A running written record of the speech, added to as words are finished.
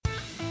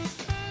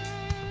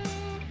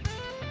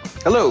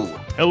Hello.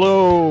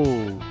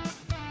 Hello.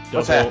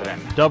 What's happening?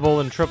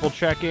 Double and triple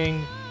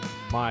checking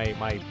my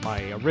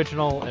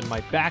original and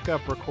my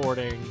backup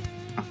recording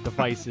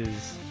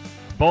devices.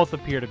 Both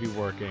appear to be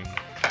working.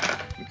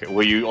 Okay.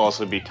 Will you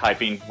also be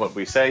typing what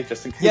we say,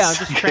 just in case? Yeah, I'm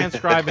just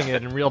transcribing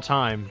it in real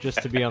time,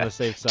 just to be on the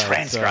safe side.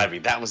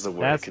 Transcribing. So that was the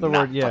word. That's I could the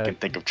not word. Yeah. fucking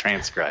think of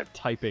transcribe.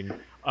 Typing.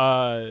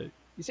 You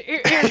see,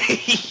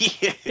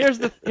 here's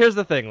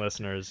the thing,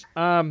 listeners.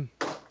 I'm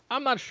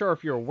not sure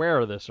if you're aware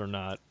of this or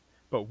not,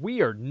 but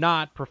we are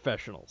not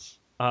professionals.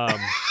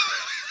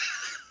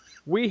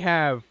 We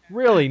have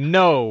really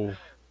no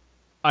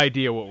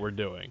idea what we're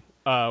doing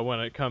when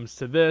it comes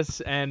to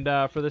this, and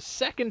for the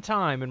second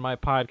time in my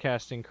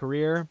podcasting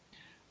career,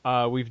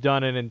 we've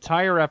done an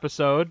entire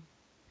episode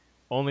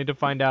only to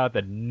find out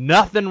that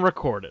nothing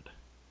recorded.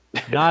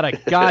 Not a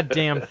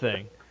goddamn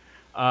thing.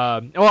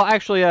 Well,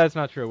 actually, that's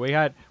not true. We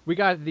got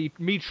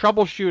me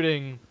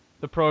troubleshooting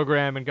the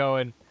program and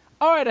going,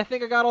 all right, I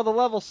think I got all the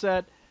levels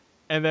set,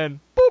 and then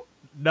boop,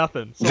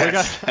 nothing. So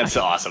that's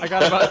awesome. I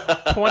got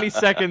about 20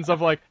 seconds of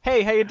like,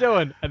 hey, how you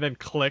doing? And then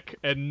click,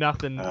 and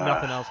nothing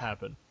else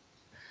happened.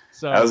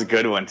 So that was a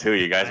good one too.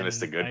 You guys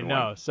missed a good one. I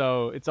know.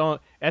 So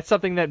that's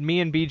something that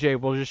me and BJ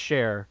will just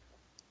share.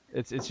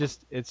 It's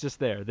just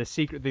there. The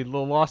secret, the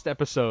lost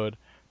episode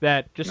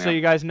that, just so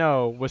you guys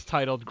know, was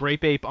titled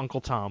Grape Ape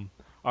Uncle Tom.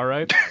 All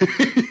right.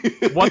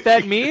 What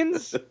that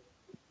means?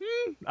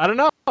 I don't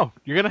know.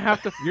 You're gonna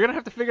have to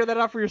figure that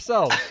out for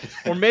yourselves.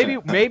 Or maybe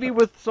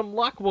with some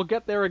luck we'll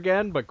get there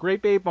again. But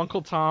Grape Ape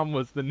Uncle Tom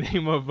was the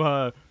name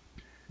of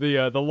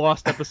the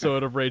lost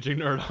episode of Raging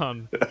Nerd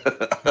On.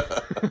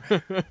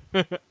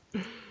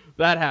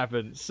 That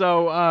happened.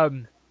 So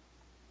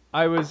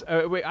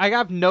I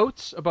have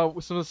notes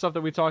about some of the stuff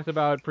that we talked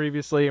about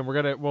previously, and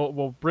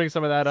we'll bring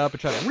some of that up and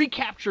try to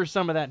recapture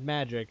some of that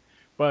magic.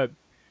 But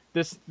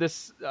this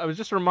I was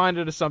just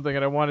reminded of something,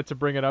 and I wanted to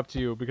bring it up to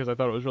you because I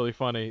thought it was really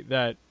funny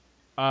that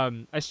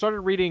I started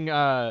reading.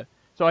 So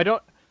I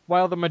don't.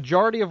 While the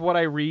majority of what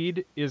I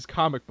read is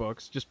comic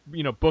books, just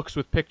books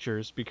with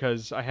pictures,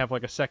 because I have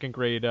like a second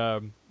grade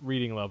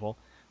reading level.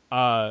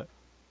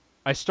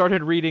 I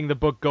started reading the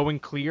book Going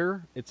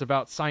Clear. It's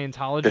about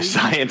Scientology. The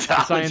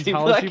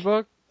Scientology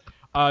book.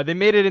 They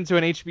made it into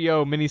an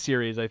HBO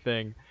miniseries, I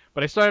think.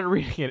 But I started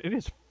reading it. It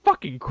is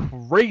fucking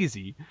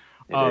crazy.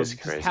 It is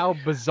crazy. How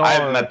bizarre.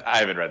 I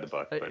haven't read the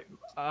book. But...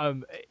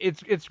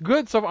 it's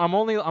good. So I'm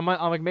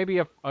like maybe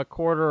a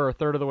quarter or a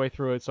third of the way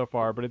through it so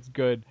far, but it's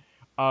good.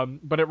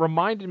 But it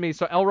reminded me.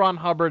 So L. Ron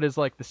Hubbard is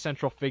like the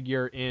central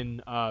figure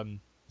in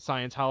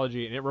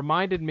Scientology, and it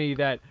reminded me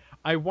that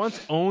I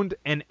once owned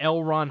an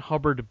L. Ron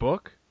Hubbard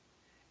book,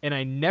 and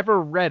I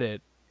never read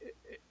it.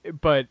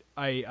 But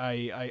I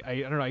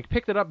don't know. I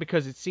picked it up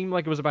because it seemed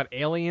like it was about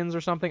aliens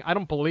or something. I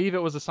don't believe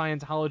it was a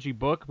Scientology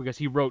book because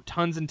he wrote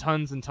tons and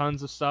tons and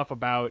tons of stuff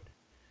about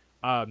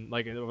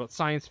about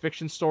science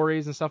fiction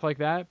stories and stuff like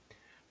that.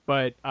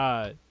 But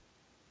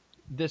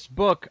this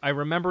book, I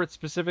remember it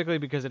specifically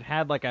because it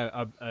had like it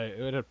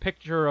had a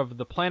picture of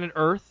the planet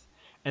Earth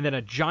and then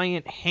a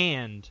giant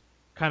hand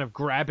kind of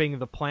grabbing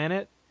the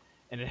planet,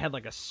 and it had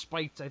like I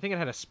think it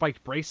had a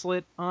spiked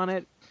bracelet on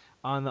it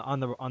on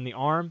the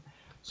arm.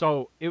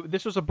 So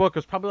this was a book. It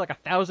was probably like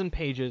 1,000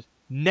 pages.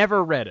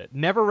 Never read it.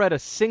 Never read a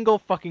single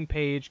fucking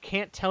page.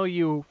 Can't tell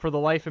you for the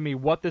life of me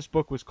what this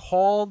book was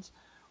called,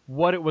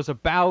 what it was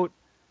about,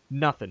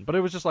 nothing. But it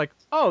was just like,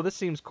 oh, this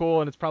seems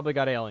cool, and it's probably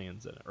got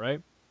aliens in it,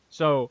 right?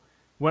 So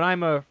when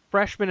I'm a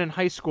freshman in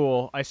high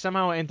school, I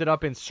somehow ended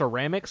up in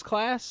ceramics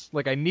class.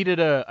 Like I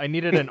needed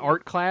an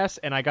art class,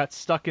 and I got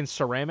stuck in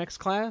ceramics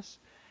class.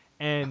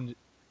 And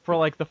for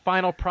like the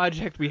final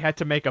project, we had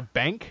to make a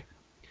bank,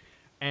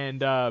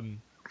 and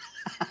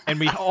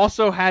we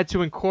also had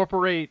to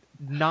incorporate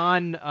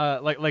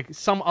like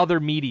some other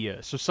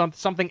media, so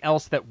something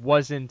else that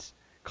wasn't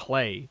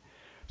clay.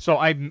 So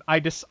I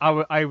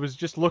was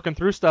just looking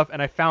through stuff,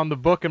 and I found the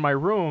book in my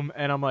room,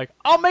 and I'm like,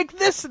 I'll make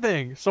this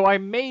thing. So I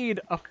made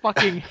a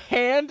fucking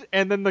hand,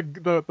 and then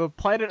the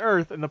planet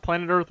Earth, and the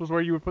planet Earth was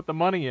where you would put the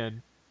money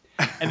in.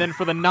 And then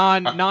for the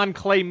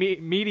non-clay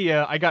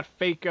media, I got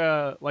fake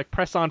like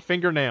press-on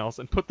fingernails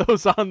and put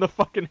those on the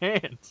fucking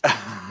hands.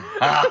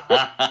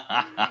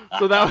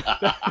 So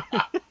that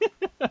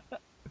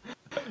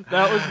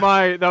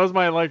was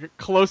my like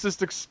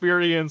closest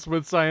experience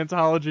with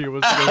Scientology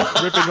was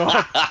ripping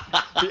off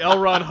the L.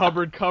 Ron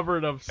Hubbard cover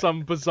of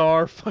some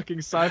bizarre fucking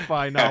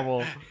sci-fi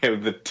novel.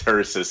 The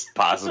tersest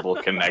possible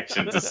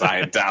connection to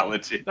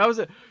Scientology. That was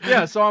it.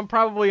 Yeah, so I'm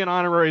probably an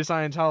honorary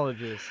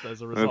Scientologist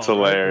as a result. That's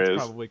hilarious. Right?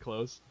 That's probably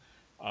close.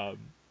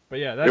 But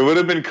yeah, it would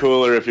have been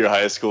cooler if your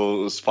high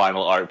school's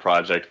final art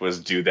project was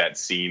do that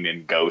scene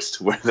in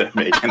Ghost where they're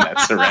making that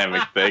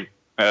ceramic thing.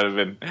 That would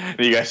have been.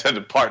 You guys had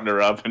to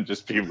partner up and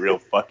just be real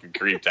fucking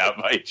creeped out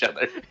by each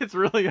other. It's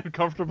really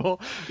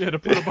uncomfortable. You had to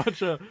put a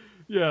bunch of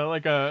Yeah,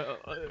 like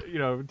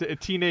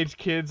teenage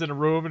kids in a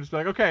room and just be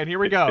like, okay, and here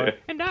we go.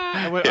 And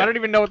I don't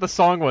even know what the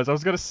song was. I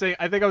was gonna sing.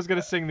 I think I was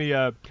gonna sing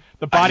the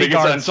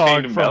Bodyguard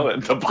song from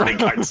the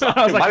Bodyguard song.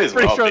 I was like, Might as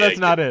pretty well sure be. that's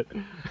not it.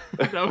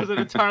 That was an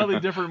entirely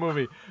different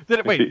movie.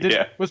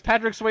 Was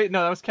Patrick Swayze?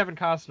 No, that was Kevin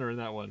Costner in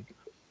that one.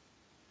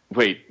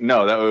 Wait,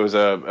 no, that was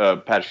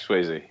Patrick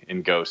Swayze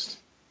in Ghost.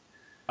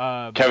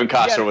 Kevin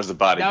Costner was the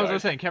bodyguard. That was what I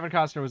was saying. Kevin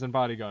Costner was in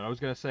Bodyguard. I was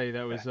gonna say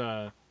that was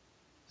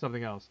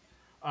something else.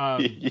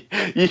 You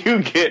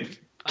get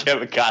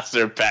Kevin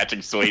Costner and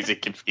Patrick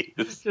Swayze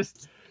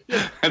confused.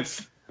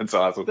 That's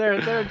awesome.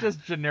 They're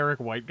just generic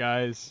white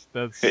guys.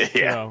 That's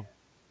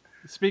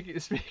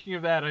Speaking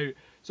of that,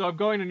 I'm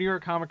going to New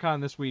York Comic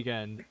Con this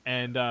weekend,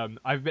 and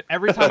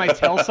every time I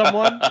tell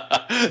someone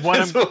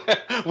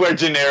where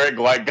generic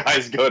white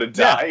guys go to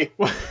die.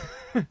 Yeah.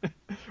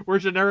 Where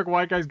generic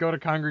white guys go to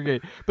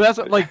congregate. But that's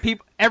what, like,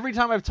 people. Every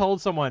time I've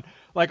told someone,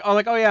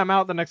 oh yeah, I'm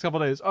out the next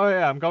couple of days. Oh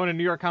yeah, I'm going to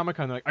New York Comic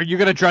Con. They're like, are you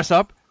gonna dress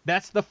up?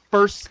 That's the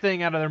first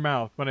thing out of their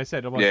mouth when I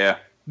said, I'm like,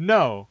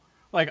 no,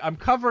 like I'm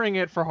covering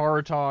it for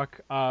Horror Talk.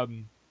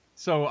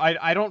 So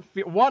I don't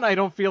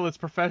feel it's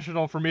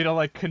professional for me to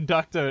like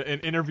conduct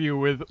an interview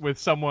with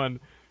someone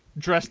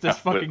dressed as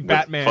fucking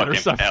Batman or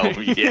something.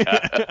 Hell,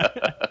 yeah.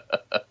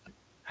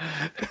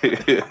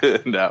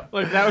 No.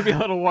 Like that would be a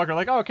little Walker.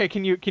 Like, oh, okay,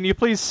 can you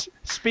please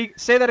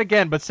say that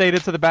again, but say it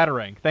into the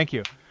Batarang. Thank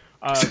you.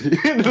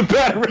 The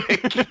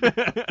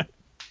Batarang.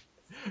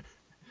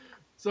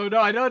 So no,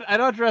 I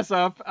don't dress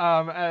up.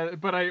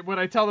 But when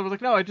I tell them,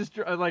 like, no, I just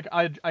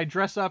I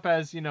dress up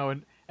as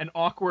an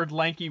awkward,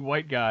 lanky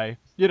white guy.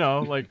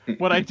 Like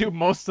what I do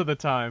most of the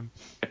time.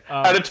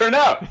 How'd it turn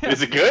out?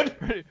 Is it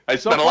good? I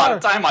spent a lot of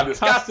time on this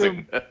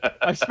costume.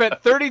 I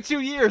spent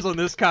 32 years on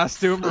this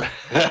costume,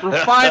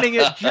 refining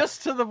it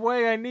just to the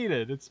way I need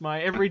it. It's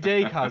my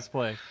everyday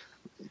cosplay.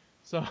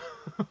 So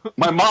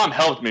my mom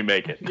helped me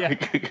make it. Yeah,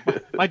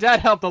 my dad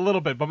helped a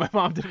little bit, but my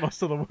mom did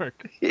most of the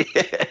work.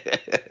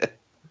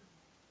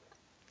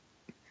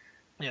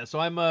 Yeah, so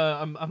I'm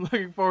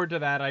looking forward to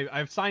that.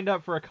 I've signed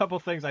up for a couple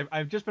things.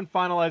 I've just been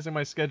finalizing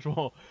my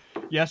schedule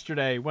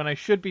yesterday. When I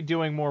should be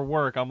doing more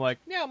work, I'm like,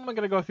 yeah, I'm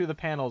gonna go through the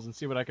panels and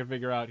see what I can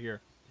figure out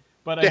here.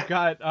 But I've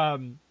got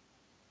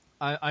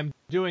I'm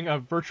doing a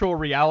virtual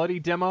reality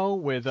demo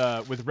with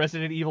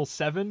Resident Evil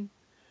 7.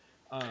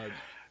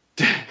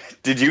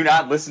 Did you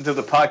not listen to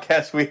the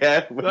podcast we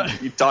had when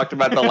you talked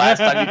about the last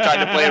time you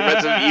tried to play a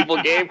Resident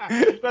Evil game?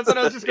 That's what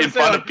I was just gonna say.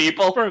 In front of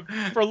people.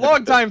 For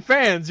longtime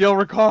fans, you'll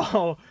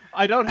recall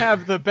I don't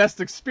have the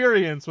best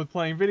experience with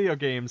playing video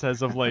games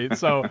as of late,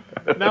 so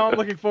now I'm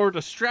looking forward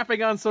to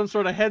strapping on some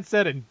sort of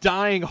headset and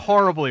dying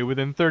horribly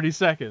within 30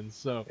 seconds.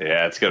 So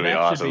yeah, it's gonna be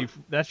awesome.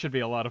 That should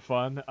be a lot of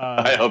fun.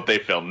 I hope they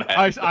film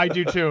that. I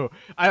do too.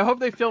 I hope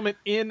they film it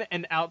in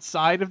and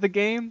outside of the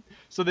game,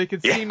 so they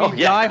can see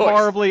me die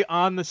horribly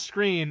on the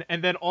screen,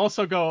 and then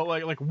also go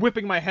like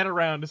whipping my head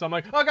around as I'm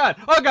like, oh god,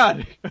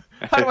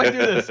 how do I do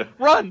this?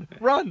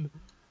 Run!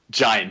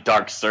 Giant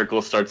dark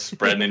circle starts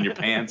spreading in your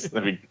pants.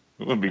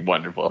 It would be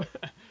wonderful.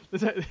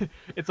 It's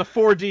a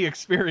 4D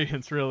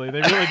experience, really.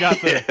 They really got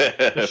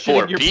the shit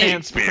in your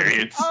pants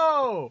experience.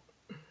 Oh!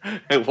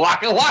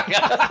 Waka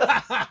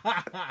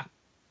waka!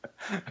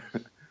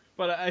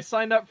 But I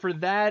signed up for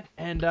that,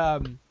 and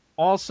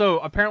also,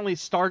 apparently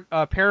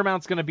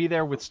Paramount's going to be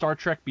there with Star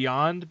Trek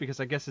Beyond, because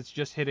I guess it's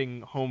just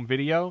hitting home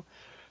video.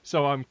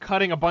 So I'm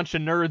cutting a bunch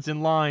of nerds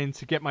in line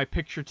to get my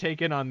picture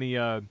taken on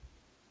the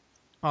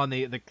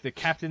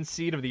captain's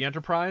seat of the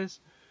Enterprise.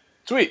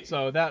 Sweet.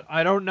 So that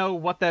I don't know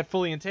what that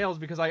fully entails,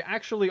 because I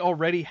actually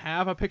already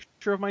have a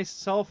picture of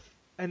myself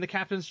in the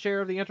captain's chair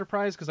of the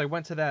Enterprise, because I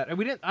went to that,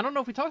 and I don't know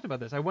if we talked about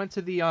this. I went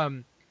to the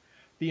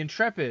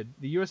Intrepid,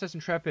 the USS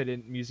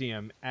Intrepid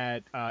museum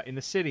in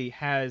the city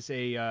has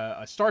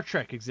a Star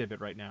Trek exhibit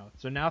right now.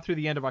 So now through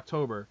the end of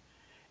October,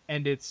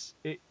 and it's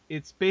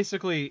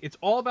basically it's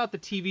all about the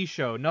TV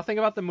show, nothing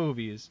about the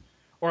movies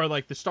or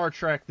like the Star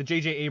Trek, the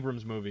J.J.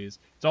 Abrams movies.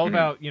 It's all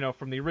about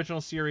from the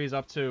original series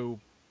up to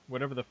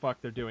whatever the fuck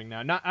they're doing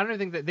now. I don't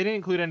think that they didn't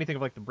include anything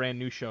of like the brand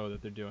new show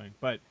that they're doing,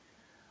 but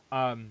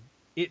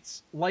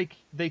it's like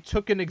they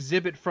took an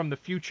exhibit from the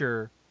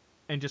future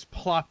and just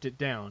plopped it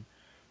down.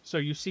 So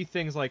you see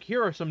things like,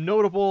 here are some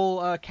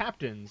notable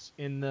captains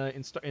in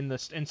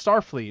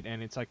Starfleet,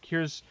 and it's like,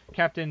 here's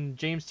Captain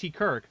James T.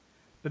 Kirk,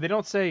 but they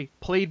don't say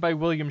played by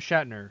William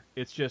Shatner.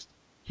 It's just,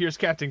 here's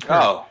Captain Kirk.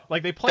 Oh,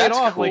 like they play it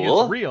off cool. like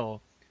it's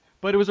real,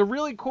 but it was a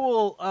really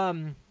cool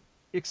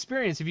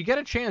experience. If you get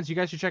a chance, you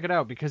guys should check it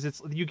out,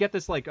 because you get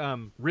this like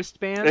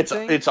wristband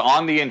thing. It's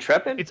on the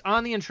Intrepid. It's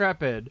on the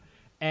Intrepid,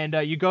 and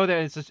you go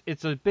there.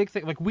 It's a big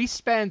thing. Like we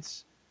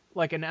spent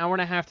like an hour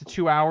and a half to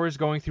 2 hours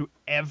going through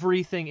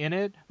everything in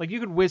it. Like you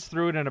could whiz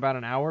through it in about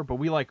an hour, but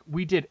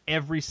we did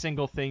every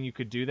single thing you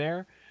could do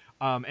there.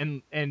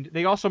 And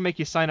they also make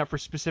you sign up for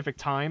specific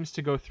times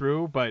to go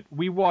through, but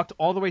we walked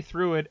all the way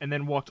through it and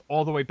then walked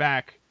all the way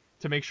back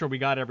to make sure we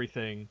got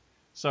everything.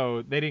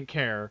 So they didn't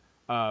care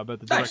about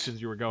the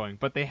directions you were going.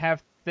 But they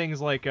have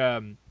things like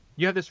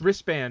you have this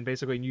wristband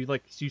basically, and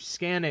you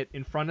scan it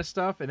in front of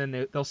stuff, and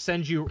then they'll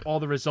send you all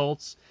the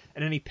results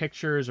and any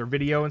pictures or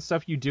video and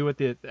stuff you do at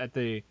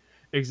the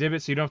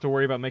exhibit, so you don't have to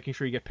worry about making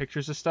sure you get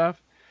pictures of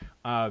stuff.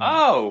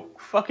 Oh,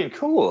 fucking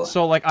cool.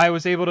 So like I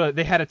was able to.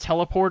 They had a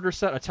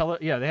teleporter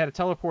they had a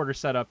teleporter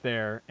set up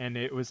there, and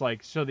it was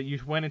like so that you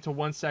went into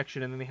one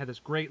section, and then they had this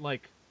great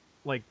like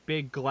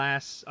big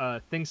glass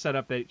thing set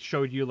up that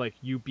showed you like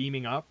you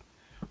beaming up.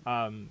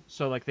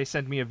 So like they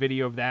sent me a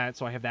video of that,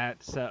 so I have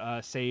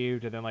that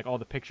saved, and then like all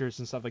the pictures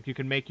and stuff. Like you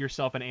can make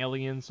yourself an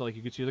alien, so like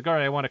you could see like, all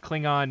right, I want a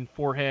Klingon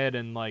forehead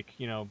and like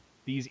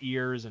these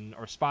ears and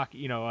or Spock,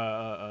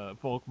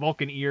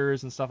 Vulcan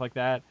ears and stuff like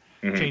that.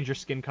 Mm-hmm. Change your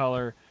skin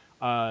color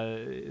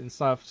and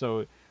stuff.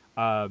 So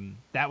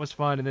that was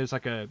fun. And there's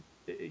like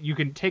you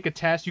can take a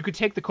test. You could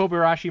take the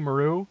Kobayashi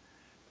Maru.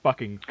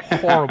 Fucking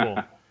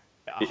horrible,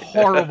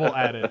 horrible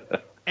at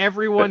it.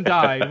 Everyone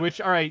died,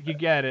 which, all right, you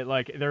get it.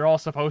 Like, they're all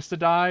supposed to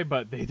die,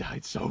 but they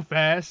died so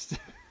fast.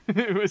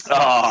 It was so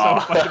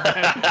fucking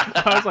bad.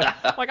 I was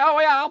like, oh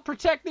yeah, I'll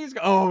protect these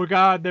guys. Oh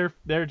god,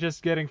 they're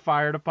just getting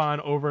fired upon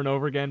over and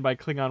over again by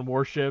Klingon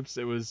warships.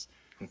 It was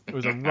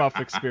a rough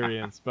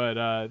experience,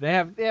 but they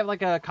have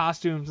like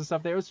costumes and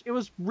stuff there. It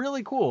was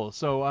really cool.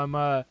 So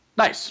I'm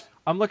nice.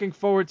 I'm looking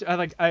forward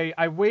to.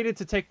 I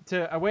waited I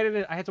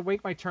had to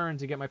wait my turn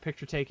to get my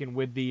picture taken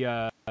with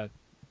the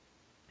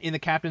in the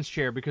captain's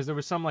chair, because there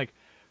was some like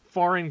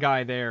foreign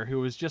guy there who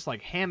was just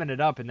like hamming it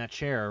up in that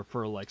chair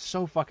for like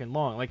so fucking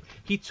long. Like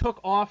he took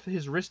off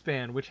his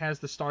wristband, which has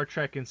the Star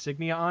Trek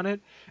insignia on it,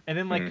 and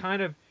then like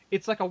kind of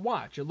it's like a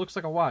watch. It looks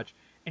like a watch,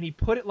 and he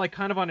put it like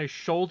kind of on his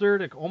shoulder,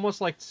 to almost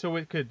like so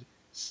it could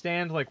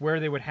stand like where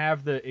they would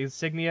have the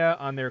insignia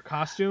on their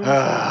costume. Oh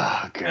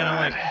god. And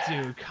I'm like,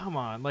 dude, come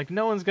on. Like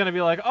no one's gonna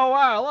be like, oh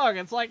wow, look,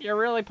 it's like you're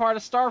really part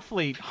of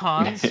Starfleet,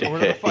 Hans, or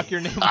whatever the fuck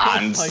your name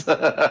Hans. is.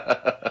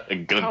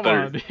 Like, Gunther. come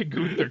on,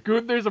 Gunther.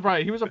 Gunther's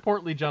he was a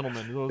portly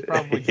gentleman. It was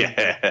probably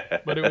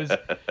Gunther. But it was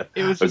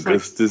just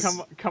Augustus.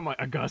 like, come on,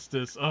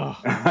 Augustus. Oh,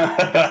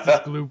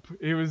 Augustus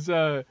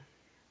Gloop.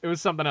 It was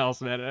something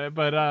else, man.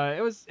 But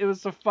it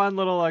was a fun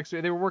little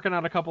experience. They were working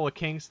out a couple of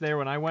kinks there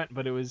when I went,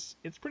 but it's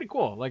pretty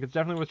cool. Like it's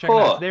definitely worth checking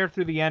out. It's there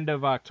through the end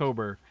of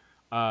October,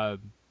 and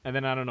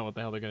then I don't know what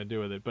the hell they're gonna do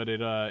with it, but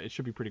it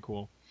should be pretty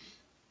cool.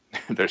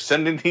 They're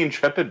sending the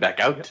Intrepid back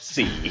out to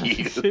sea.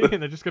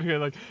 And they're just gonna be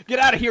like, get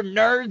out of here,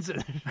 nerds!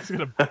 And they're just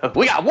gonna...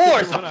 We got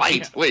wars to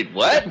fight. Yeah. Wait,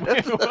 what?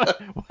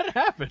 what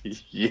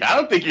happened? Yeah, I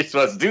don't think you're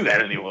supposed to do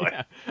that anymore.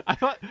 Yeah. I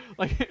thought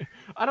like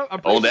I'm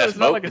pretty sure it's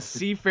not like a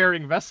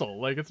seafaring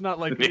vessel. Like it's not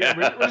like we're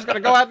just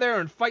gonna go out there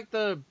and fight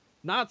the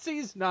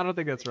Nazis. No, I don't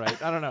think that's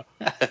right. I don't know.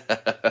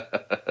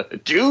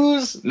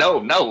 Jews?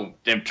 No,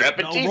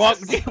 Intrepid. No,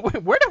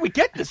 where did we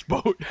get this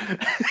boat?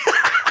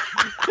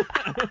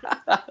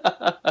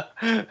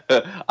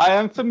 I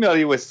am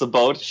familiar with the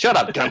boat. Shut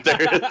up, Gunther.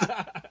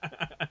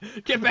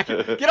 Get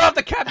off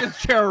the captain's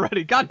chair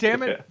already. God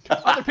damn it.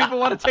 Other people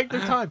want to take their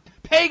time.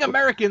 Paying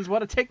Americans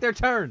want to take their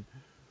turn.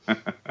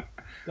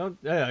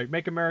 Don't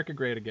make America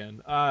great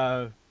again.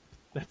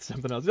 That's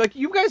something else. Like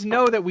you guys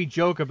know that we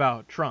joke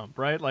about Trump,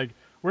 right? Like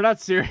we're not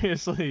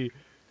seriously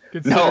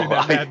considering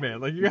that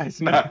madman. Like you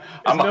guys know.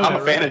 I'm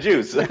a fan of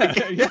Jews. Yeah,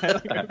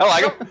 like, I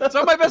like them.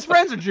 Some of my best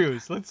friends are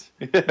Jews. Let's.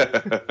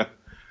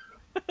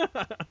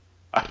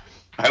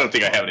 I don't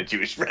think I have any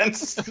Jewish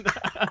friends.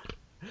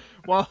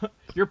 Well,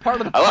 you're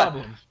part of the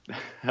problem.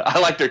 I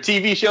like their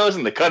TV shows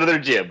and the cut of their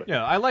jib.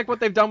 Yeah, I like what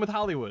they've done with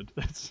Hollywood.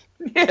 It's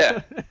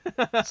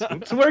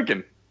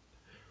working.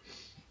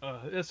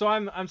 So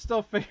I'm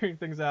still figuring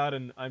things out,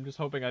 and I'm just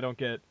hoping I don't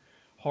get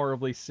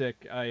horribly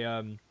sick.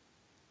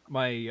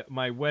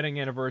 My wedding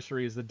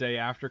anniversary is the day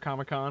after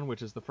Comic-Con,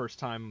 which is the first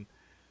time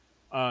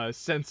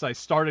since I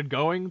started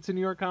going to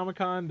New York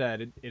Comic-Con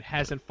that it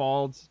hasn't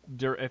fell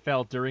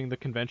during the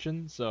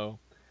convention. So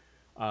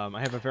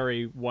I have a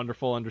very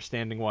wonderful,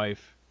 understanding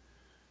wife.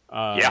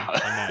 In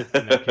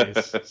that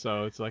case.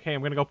 So it's like, hey,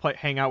 I'm gonna go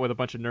hang out with a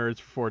bunch of nerds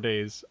for 4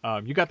 days.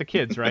 You got the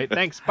kids, right?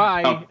 Thanks,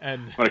 bye.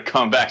 And I'm gonna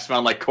come back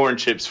smelling like corn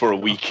chips for a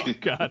week. Oh,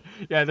 God,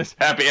 yeah, this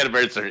happy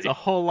anniversary. It's a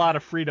whole lot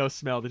of Frito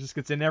smell that just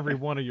gets in every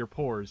one of your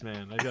pores,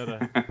 man. I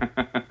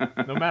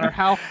gotta. No matter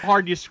how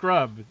hard you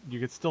scrub, you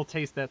can still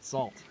taste that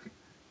salt.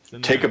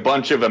 Take a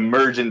bunch of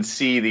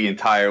Emergency the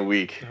entire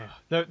week.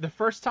 The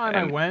first time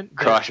I went,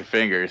 cross your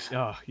fingers.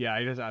 Oh yeah,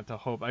 I just have to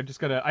hope. I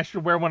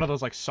should wear one of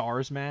those like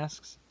SARS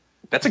masks.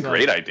 That's a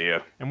great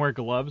idea. And wear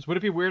gloves. Would it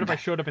be weird if I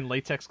showed up in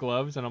latex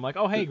gloves and I'm like,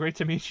 oh hey, great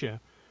to meet you?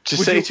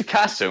 Just say it's a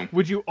costume.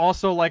 Would you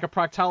also like a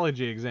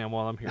proctology exam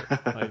while I'm here?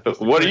 Like,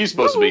 what are you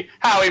supposed to be?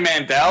 Howie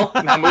Mandel.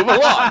 Now move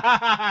along.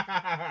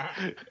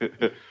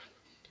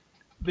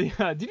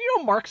 Did you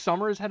know Mark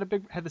Summers had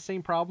the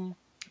same problem?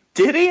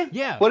 Did he?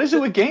 Yeah. What is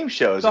it with game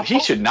shows? He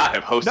should not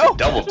have hosted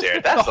Double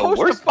Dare. That's the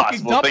worst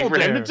possible thing for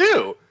him to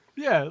do.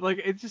 Yeah,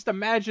 like just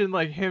imagine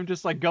like him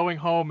just like going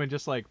home and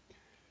just like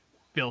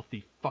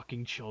filthy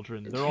fucking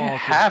children. They're all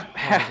just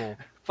horrible.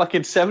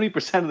 Fucking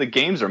 70% of the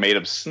games are made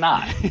of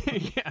snot.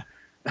 Yeah.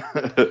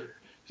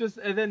 Just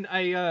and then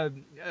I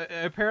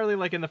apparently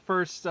like in the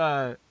first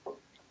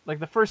like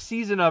the first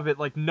season of it,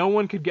 like no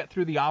one could get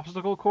through the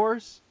obstacle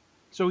course.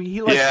 So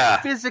he like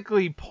Yeah.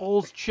 physically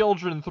pulls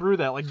children through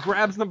that, like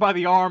grabs them by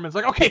the arm and is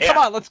like, okay, Yeah.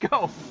 come on, let's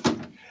go.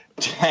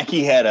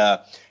 Jackie had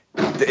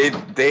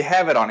they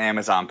have it on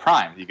Amazon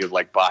Prime. You could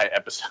like buy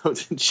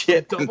episodes and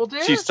shit. Double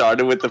Dare? She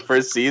started with the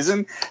first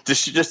season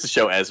just to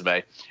show Esme,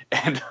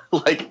 and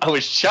like I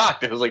was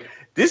shocked. I was like,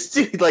 this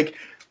dude, like,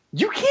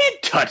 you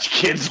can't touch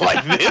kids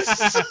like this.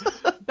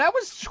 That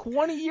was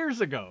 20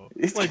 years ago.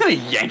 He's like, gonna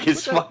yank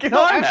his fucking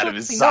no, arm actually, out of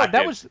his no,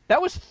 socket.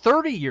 that was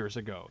 30 years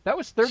ago. That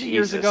was 30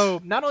 years Jesus.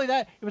 ago. Not only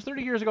that, it was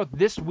 30 years ago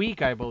this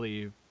week, I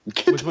believe,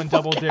 Get was the when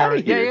fuck Double outta Dare.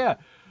 here. Yeah.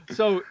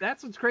 So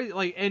that's what's crazy.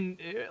 Like, and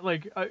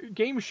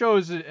game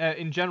shows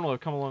in general have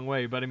come a long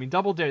way. But I mean,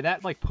 Double Dare,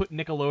 that like put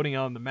Nickelodeon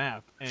on the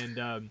map.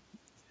 And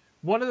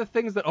one of the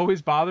things that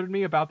always bothered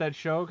me about that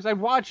show, because I'd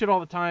watch it all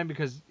the time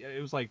because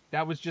it was like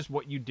that was just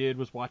what you did,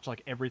 was watch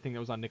like everything that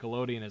was on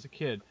Nickelodeon as a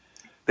kid.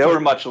 There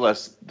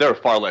were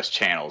far less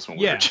channels when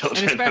we were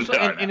children. And especially than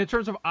there are and now. in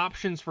terms of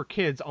options for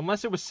kids,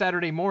 unless it was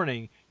Saturday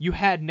morning, you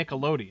had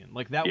Nickelodeon.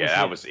 Like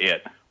that was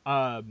it.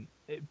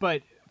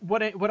 But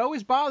what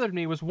always bothered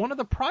me was one of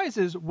the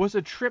prizes was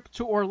a trip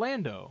to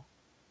Orlando,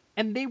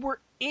 and they were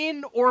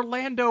in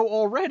Orlando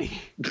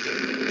already.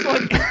 So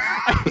like,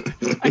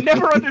 I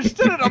never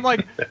understood it. I'm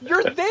like,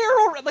 you're there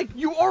already. Like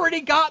you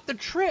already got the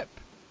trip.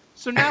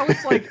 So now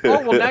it's like,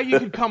 oh well, now you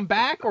can come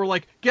back, or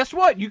like, guess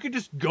what? You could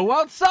just go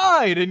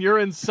outside and you're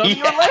in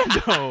sunny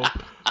Orlando.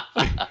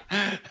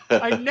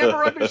 I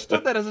never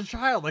understood that as a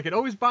child. Like, it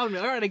always bothered me.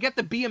 All right, I get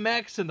the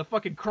BMX and the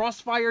fucking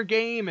Crossfire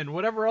game and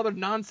whatever other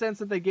nonsense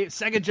that they gave,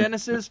 Sega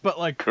Genesis, but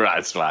like,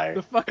 Crossfire.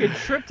 the fucking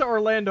trip to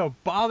Orlando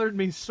bothered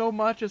me so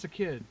much as a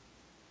kid.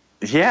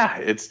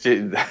 Yeah,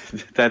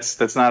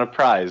 that's not a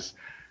prize.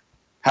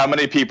 How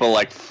many people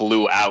like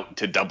flew out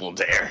to Double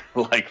Dare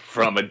like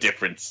from a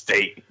different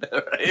state?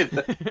 Right?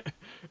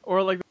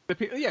 Or like the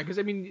people, yeah, because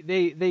I mean,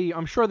 they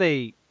I'm sure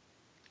they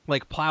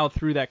like plowed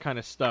through that kind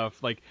of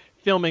stuff, like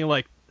filming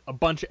like a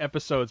bunch of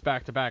episodes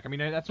back to back. I mean,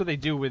 that's what they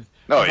do with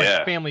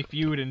like, Family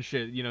Feud and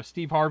shit. You know,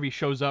 Steve Harvey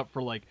shows up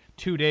for like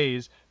 2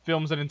 days,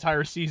 films an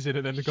entire season,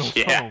 and then goes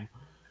home.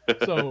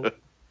 So,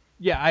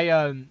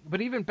 yeah,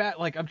 but even back,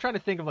 like, I'm trying to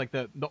think of like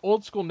the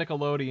old school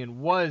Nickelodeon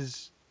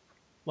was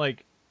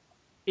like,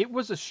 it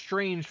was a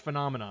strange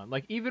phenomenon.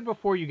 Like, even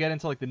before you get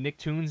into like the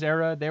Nicktoons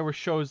era, there were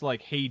shows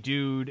like Hey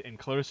Dude and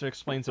Clarissa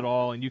Explains It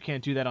All, and you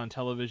can't do that on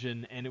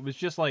television. And it was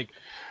just like,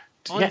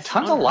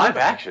 tons of live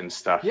action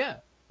stuff. Yeah.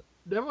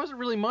 There wasn't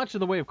really much in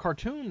the way of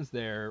cartoons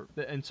there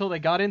until they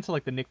got into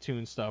like the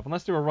Nicktoons stuff.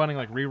 Unless they were running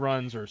like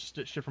reruns or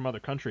shit from other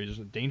countries.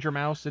 Danger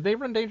Mouse. Did they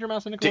run Danger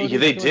Mouse on Nickelodeon?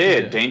 They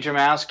did. Danger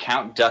Mouse,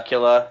 Count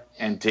Duckula,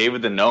 and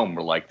David the Gnome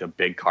were like the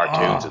big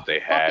cartoons that they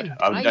had.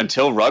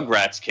 Until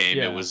Rugrats came,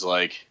 it was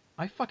like,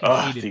 I fucking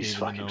hated these David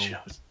fucking the Gnome.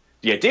 shows.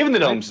 Yeah, David the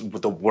Gnome's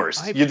the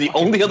worst. You're the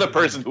only other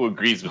person who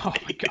agrees with me.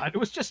 My God, it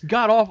was just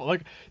god awful.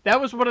 Like,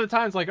 that was one of the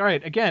times, like, all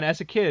right, again,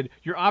 as a kid,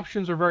 your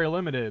options are very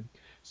limited.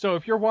 So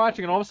if you're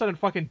watching and all of a sudden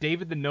fucking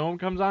David the Gnome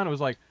comes on, it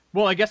was like,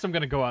 well, I guess I'm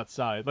gonna go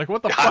outside. Like,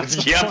 what the fuck is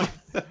the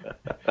point?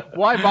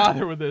 Why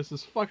bother with this?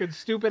 This fucking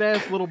stupid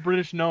ass little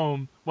British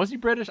gnome. Was he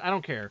British? I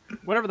don't care.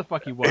 Whatever the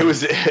fuck he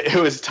was.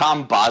 It was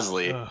Tom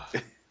Bosley.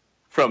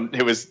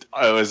 It was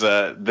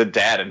the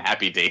dad in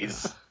Happy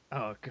Days.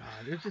 Oh God,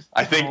 it's just.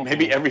 I think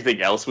maybe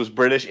everything else was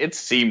British. It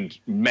seemed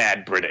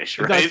mad British,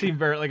 right? It does seem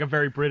very like a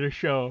very British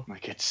show.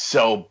 Like, it's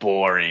so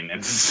boring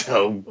and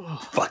so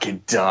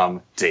fucking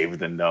dumb. David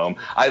the Gnome.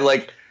 I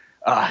like.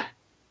 I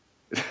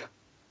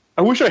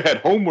wish I had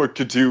homework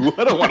to do.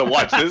 I don't want to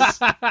watch this.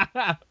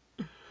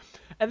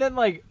 And then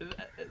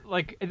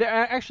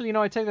actually, you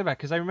know, I take that back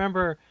because I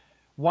remember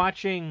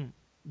watching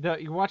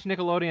you watch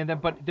Nickelodeon,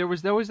 but there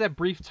was that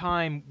brief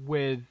time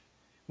when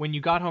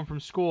you got home from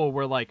school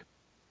where like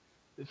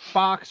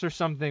Fox or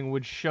WB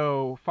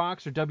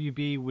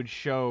would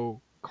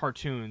show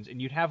cartoons,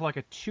 and you'd have like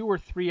a 2 or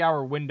 3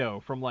 hour window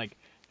from like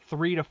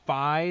 3 to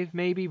 5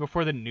 maybe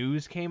before the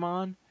news came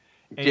on.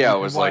 And it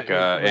was like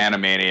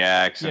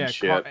Animaniacs and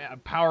shit.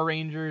 Power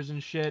Rangers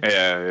and shit.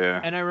 Yeah.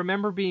 And I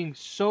remember being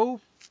so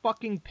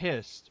fucking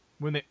pissed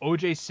when the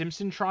O.J.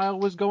 Simpson trial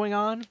was going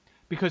on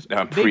because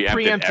they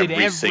preempted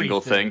every single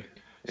thing.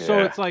 So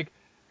it's like,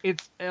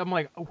 I'm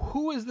like,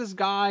 who is this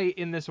guy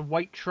in this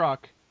white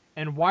truck?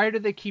 And why do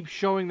they keep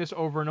showing this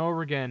over and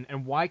over again?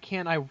 And why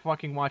can't I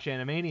fucking watch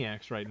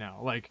Animaniacs right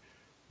now? Like,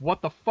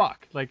 what the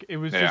fuck? Like, it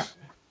was just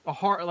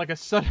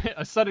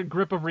a sudden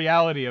grip of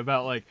reality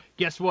about like,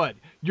 guess what?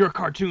 Your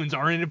cartoons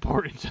aren't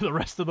important to the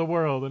rest of the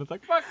world, and it's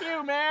like, fuck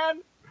you,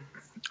 man.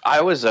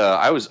 I was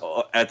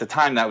at the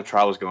time that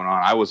trial was going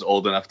on. I was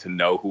old enough to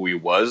know who he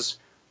was,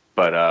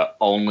 but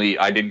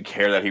I didn't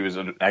care that he was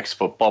an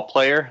ex-football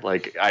player.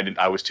 Like,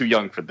 I was too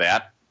young for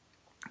that.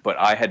 But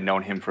I had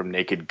known him from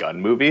Naked Gun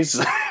movies,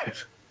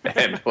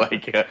 and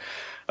like, I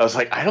was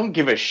like, I don't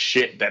give a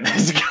shit that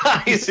this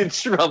guy is in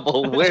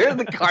trouble. Where are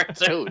the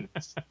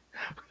cartoons?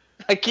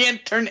 I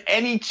can't turn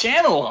any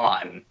channel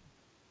on.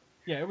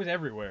 Yeah, it was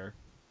everywhere.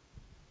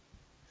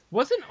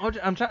 Wasn't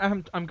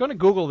OJ? I'm going to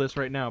Google this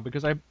right now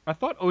because I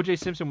thought O.J.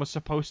 Simpson was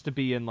supposed to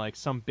be in like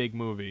some big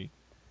movie,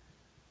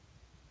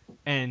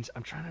 and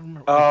I'm trying to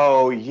remember.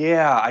 Oh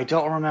yeah, I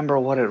don't remember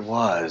what it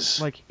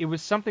was. Like it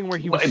was something where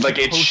he was Like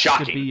it's supposed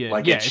shocking. to be in.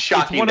 Like Yeah, it's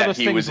shocking one of that those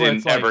he things was where in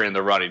it's like, ever in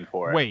the running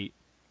for it. Wait,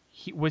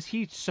 was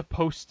he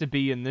supposed to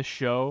be in this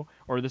show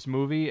or this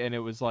movie? And it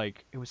was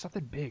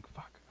something big.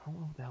 Fuck, I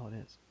don't know what the hell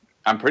it is.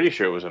 I'm pretty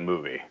sure it was a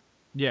movie.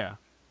 Yeah.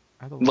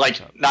 Like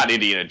not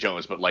Indiana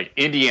Jones, but like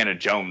Indiana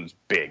Jones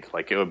big,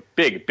 like a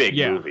big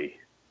movie.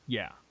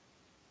 Yeah.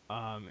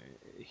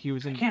 He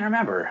was in. I can't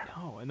remember.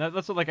 No, and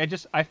that's what, like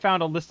I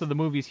found a list of the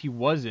movies he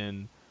was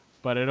in,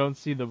 but I don't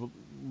see the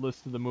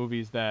list of the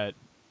movies that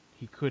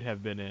he could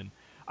have been in.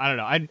 I don't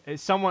know.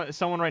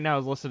 Someone right now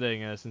is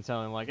listening to this and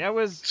telling like it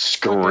was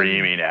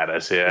screaming at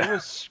us. Yeah, it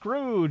was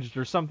Scrooged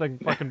or something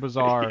fucking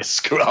bizarre.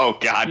 Oh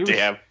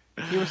goddamn!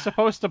 He was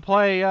supposed to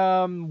play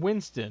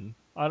Winston.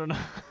 I don't know.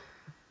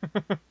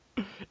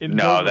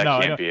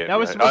 Can't be it. That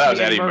was right? supposed that to was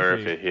be Eddie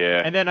Murphy. Murphy.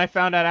 Yeah. And then I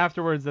found out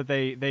afterwards that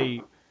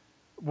they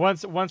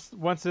once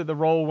the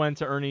role went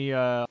to Ernie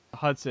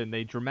Hudson,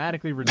 they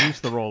dramatically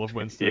reduced the role of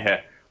Winston.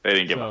 Yeah, they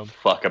didn't give a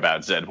fuck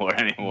about Zedmore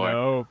anymore.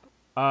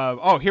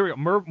 Nope. Here we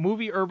go.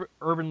 Movie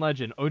urban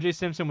legend. O.J.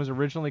 Simpson was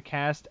originally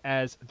cast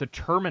as the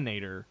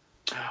Terminator.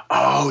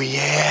 Oh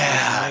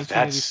yeah,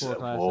 that's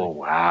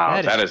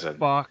wow. That is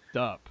fucked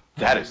up.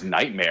 That is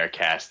nightmare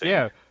casting.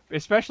 Yeah.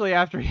 Especially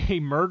after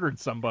he murdered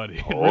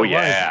somebody. Oh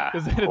yeah!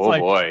 Because then it's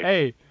boy.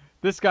 Hey,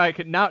 this guy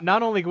could not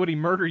only would he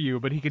murder you,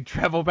 but he could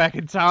travel back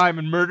in time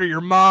and murder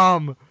your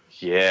mom.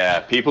 Yeah,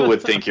 people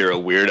would think you're a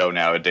weirdo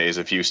nowadays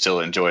if you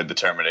still enjoyed the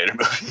Terminator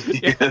movie.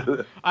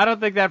 Yeah. I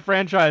don't think that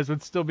franchise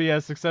would still be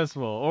as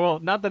successful. Well,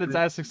 not that it's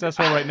as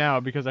successful right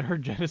now, because I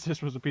heard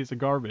Genesis was a piece of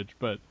garbage.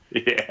 But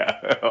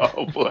yeah,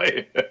 oh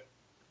boy,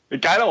 I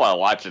kind of want to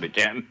watch it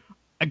again.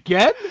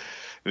 Again?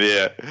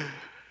 Yeah.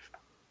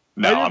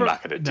 No, I'm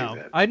not going to do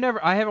that.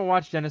 I haven't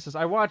watched Genesis.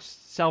 I watched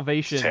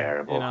Salvation. It's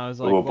terrible. And I was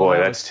like, oh boy,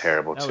 that's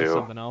terrible that too. Was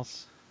something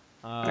else.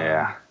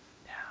 Yeah.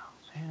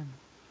 Man,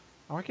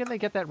 why can't they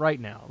get that right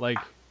now? Like,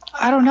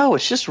 I don't know.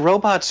 It's just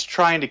robots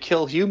trying to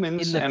kill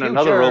humans and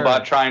another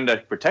robot trying to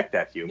protect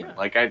that human. Yeah.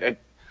 Like I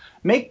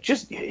make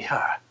just.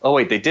 Yeah. Oh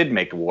wait, they did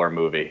make a war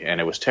movie and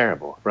it was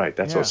terrible. Right.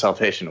 That's what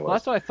Salvation was. Well,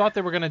 that's what I thought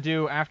they were going to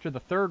do after the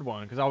third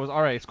one because I was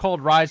all right. It's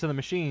called Rise of the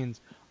Machines.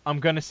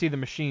 I'm going to see the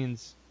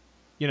machines.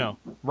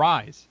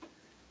 Rise.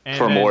 And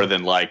for more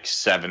than like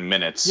 7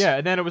 minutes. Yeah,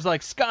 and then it was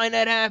like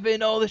Skynet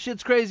happened, all this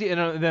shit's crazy,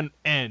 and then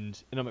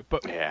end. And I'm like,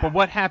 but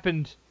what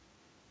happened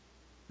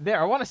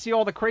there? I want to see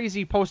all the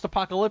crazy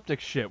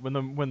post-apocalyptic shit when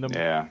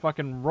the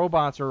fucking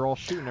robots are all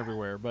shooting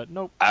everywhere. But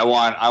nope. I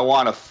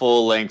want a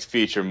full-length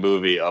feature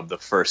movie of the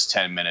first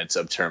 10 minutes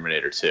of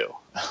Terminator 2.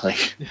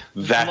 Like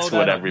that's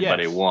what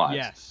everybody wants.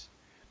 Yes.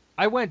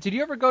 I went. Did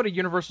you ever go to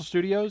Universal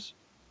Studios?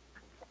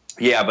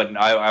 Yeah, but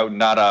I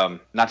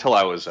not till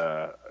I was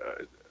I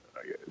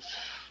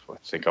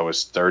think I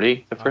was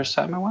 30 the first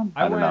time I went.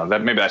 I don't know.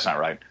 Maybe that's not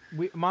right.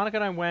 Monica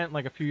and I went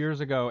like a few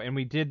years ago, and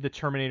we did the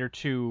Terminator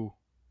 2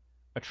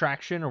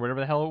 attraction or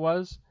whatever the hell it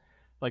was,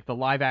 like the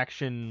live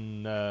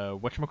action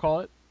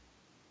whatchamacallit?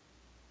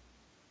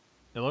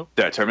 Hello?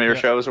 The Terminator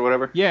shows or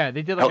whatever. Yeah,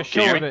 they did like a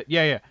show of it.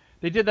 Yeah.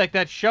 They did like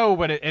that show,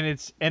 but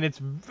it's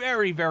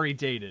very very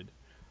dated.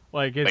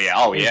 Like it's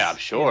I'm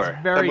sure.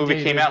 That movie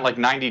dated. Came out in like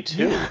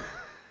 92.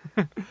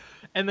 Yeah.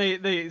 And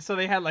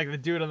they had like the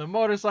dude on the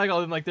motorcycle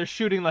and like they're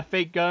shooting the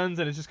fake guns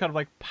and it's just kind of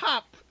like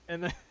pop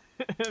and then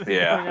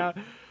going out.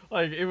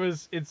 Like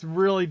it's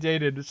really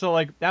dated. So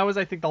like that was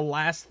I think the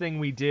last thing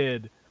we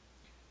did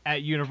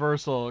at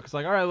Universal because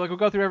like all right, like we'll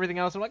go through everything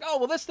else. I'm like, oh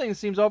well, this thing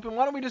seems open.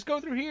 Why don't we just go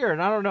through here?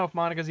 And I don't know if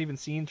Monica's even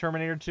seen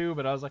Terminator 2,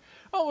 but I was like,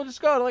 oh, we'll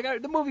just go.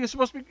 Like the movie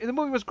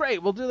was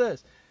great. We'll do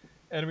this.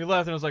 And we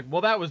left and I was like,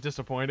 well, that was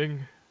disappointing.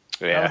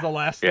 Yeah. That was the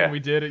last thing we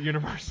did at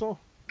Universal.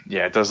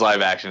 Yeah, those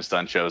live action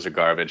stunt shows are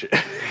garbage.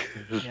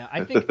 Yeah,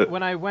 I think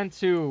when I went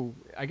to,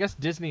 I guess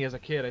Disney as a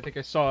kid, I think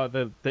I saw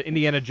the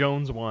Indiana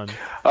Jones one.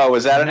 Oh,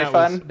 was that any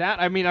fun?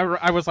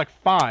 I was like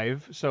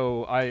 5,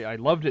 so I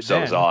loved it. So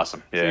it was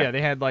awesome. Yeah. So yeah, they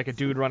had like a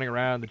dude running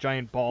around, the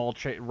giant ball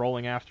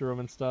rolling after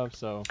him and stuff.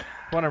 So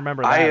I want to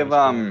remember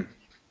that.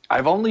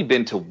 I've only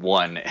been to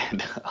one,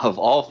 and of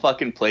all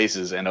fucking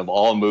places and of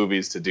all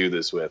movies to do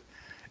this with,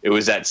 it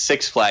was at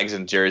Six Flags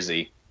in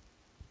Jersey.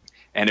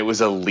 And it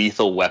was a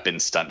Lethal Weapon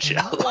stunt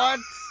show. What?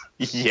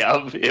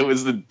 Yep, it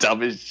was the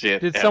dumbest shit.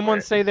 Did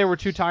someone say they were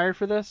too tired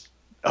for this?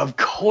 Of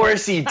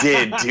course he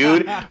did,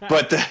 dude.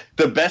 But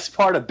the best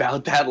part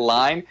about that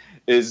line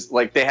is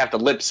like they have to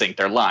lip sync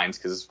their lines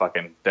because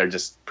they're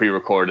just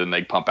pre-recorded and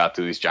they pump out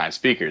through these giant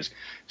speakers.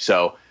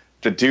 So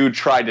the dude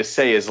tried to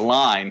say his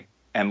line.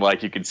 And,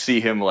 like, you could see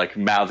him, like,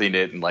 mouthing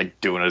it and,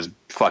 like, doing his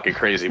fucking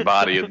crazy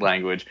body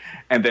language.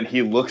 And then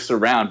he looks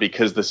around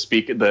because the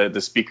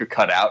speaker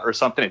cut out or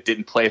something. It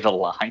didn't play the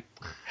line.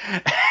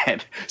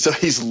 And so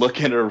he's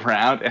looking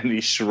around and he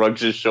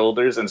shrugs his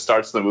shoulders and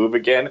starts to move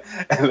again.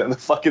 And then the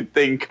fucking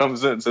thing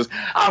comes in and says,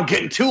 I'm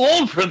getting too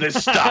old for this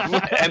stuff.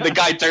 And the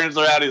guy turns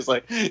around. He's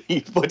like,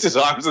 he puts his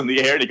arms in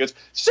the air and he goes,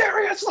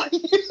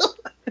 seriously?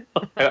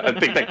 I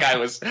think that guy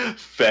was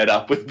fed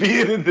up with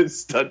being in this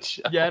stunt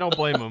show. Yeah, I don't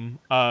blame him.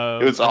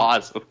 It was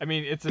awesome. I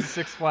mean, it's a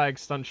Six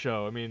Flags stunt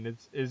show. I mean,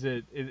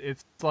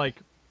 it's like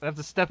that's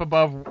a step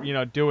above,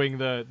 doing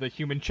the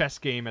human chess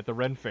game at the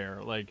Ren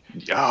Fair. Like,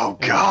 oh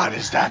God,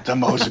 is that the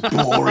most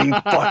boring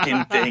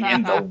fucking thing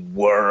in the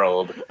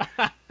world?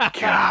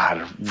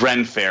 God,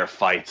 Ren Fair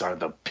fights are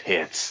the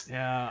pits.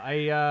 Yeah,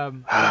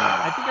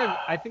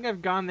 I think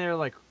I've gone there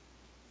like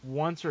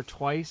once or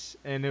twice,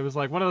 and it was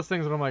like one of those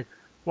things where I'm like,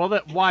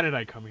 well, why did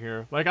I come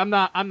here? Like, I'm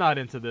not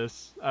into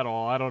this at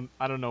all. I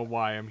don't know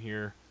why I'm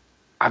here.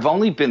 I've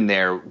only been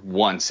there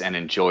once and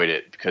enjoyed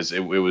it because it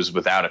was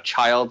without a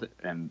child,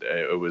 and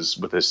it was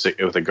with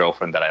a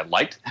girlfriend that I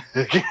liked.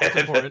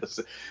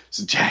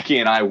 So Jackie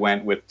and I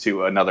went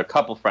to another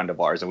couple friend of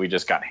ours, and we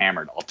just got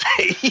hammered all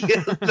day.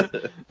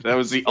 That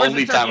was the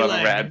only time I've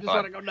ever had fun. Just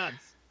want to go nuts.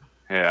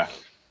 Yeah.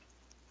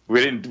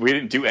 We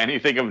didn't do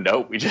anything of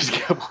note. We just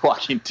kept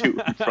walking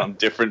to and from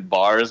different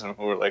bars, and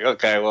we were like,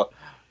 okay, well,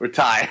 we're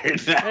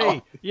tired now.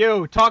 Hey,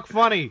 you talk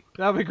funny.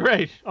 That'd be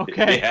great.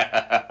 Okay.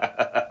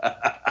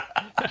 Yeah.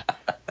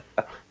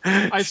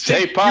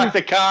 Park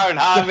the car in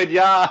Harvard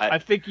Yard. I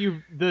think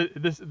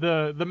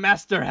the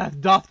master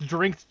doth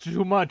drink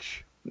too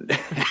much.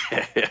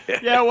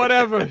 Yeah,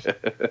 whatever.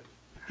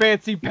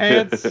 Fancy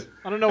pants.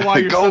 I don't know why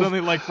you're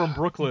suddenly like from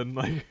Brooklyn.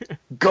 Like,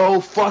 go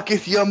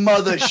fucketh your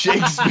mother,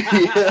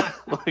 Shakespeare.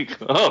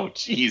 Like, oh,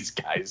 jeez,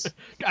 guys.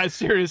 Guys,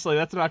 seriously,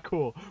 that's not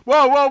cool.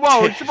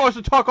 Whoa! You're supposed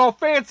to talk all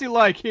fancy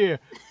like here.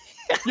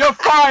 You're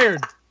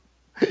fired.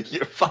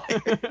 You're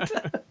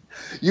fired.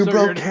 You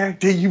broke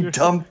character, you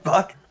dumb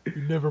fuck.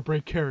 You never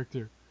break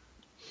character.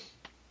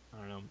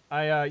 I don't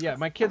know. Yeah,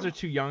 my kids are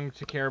too young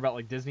to care about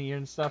like Disney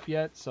and stuff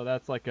yet, so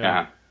that's like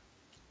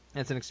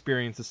that's an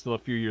experience that's still a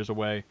few years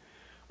away.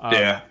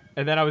 Yeah.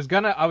 And then I was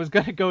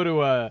gonna go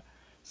to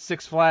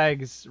Six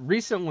Flags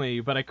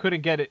recently, but I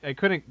couldn't get it. I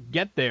couldn't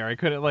get there. I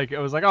couldn't I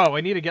was like, oh,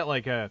 I need to get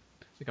like a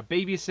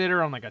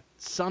babysitter on like a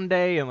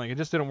Sunday, and like it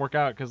just didn't work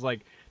out because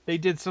like they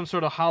did some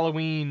sort of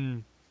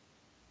Halloween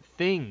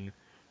thing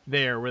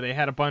there where they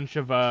had a bunch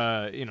of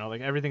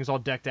like everything's all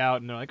decked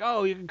out, and they're like,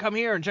 oh, you can come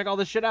here and check all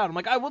this shit out. I'm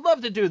like, I would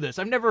love to do this.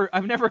 I've never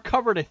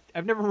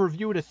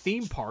reviewed a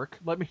theme park.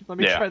 Let me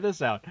try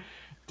this out.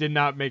 Did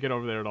not make it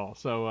over there at all.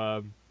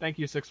 So thank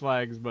you, Six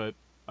Flags, but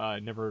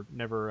never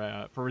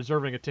for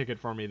reserving a ticket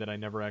for me that I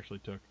never actually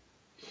took.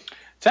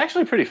 It's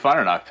actually pretty fun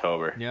in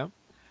October. Yeah.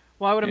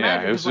 Well, I would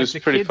imagine it was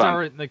pretty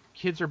fun. The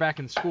kids are back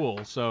in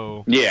school,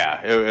 so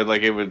yeah,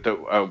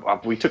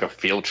 we took a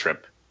field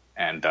trip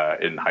and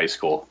in high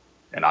school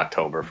in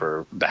October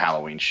for the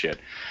Halloween shit,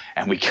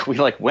 and we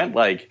like went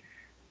like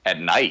at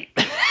night,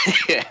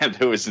 and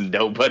there was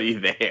nobody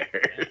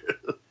there.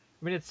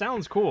 I mean, it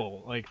sounds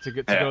cool, like to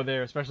go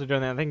there, especially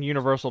during that. I think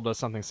Universal does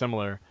something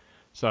similar,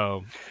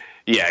 so.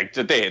 Yeah,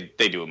 they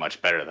do it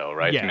much better though,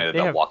 right? Yeah, I mean,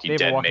 they have Walking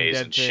Dead maze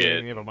Dead and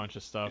shit. They have a bunch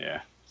of stuff.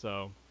 Yeah.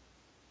 So,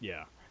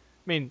 yeah. I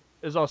mean,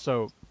 there's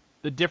also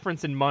the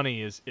difference in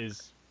money is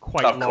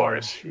quite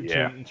large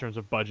in terms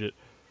of budget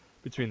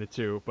between the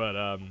two.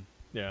 But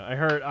yeah, I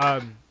heard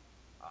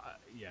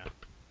yeah.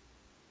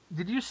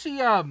 Did you see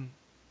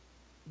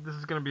this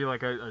is gonna be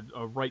like a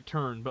right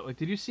turn, but like,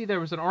 did you see there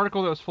was an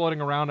article that was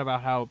floating around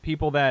about how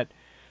people that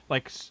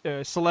like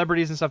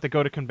celebrities and stuff that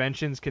go to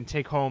conventions can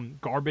take home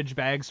garbage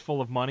bags full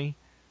of money?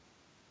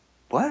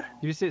 What?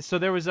 Did you see? So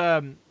there was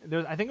I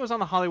think it was on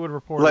the Hollywood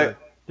Reporter.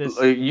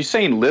 Are you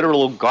saying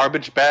literal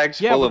garbage bags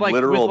full of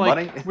literal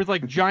money? With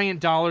like giant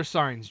dollar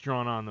signs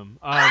drawn on them.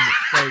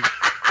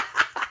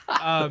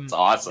 That's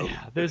awesome.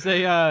 There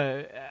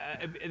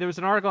was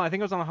an article, I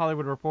think it was on the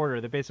Hollywood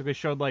Reporter, that basically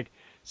showed like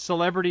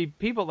celebrity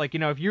people, like,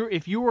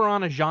 if you were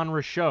on a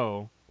genre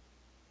show,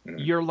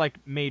 you're like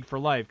made for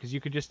life because you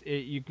could just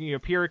you can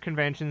appear at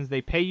conventions.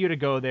 They pay you to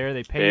go there.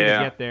 They pay you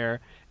to get there,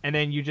 and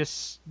then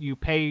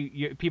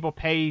people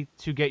pay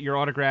to get your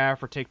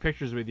autograph or take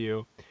pictures with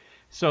you.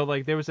 So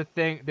like there was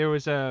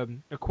a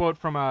quote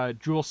from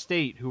Jewel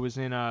Staite, who was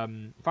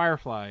in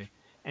Firefly,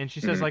 and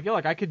she says like, yo,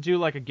 like I could do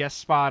like a guest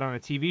spot on a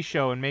TV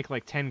show and make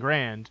like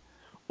 $10,000,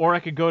 or I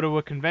could go to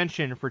a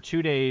convention for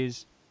 2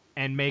 days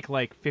and make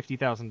like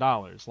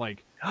 $50,000.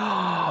 Like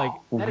that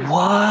is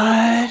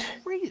what?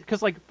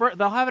 Because like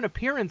they'll have an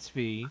appearance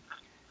fee,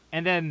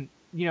 and then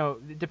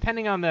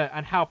depending on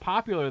how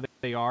popular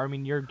they are, I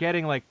mean, you're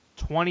getting like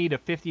 $20 to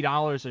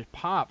 $50 a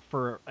pop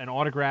for an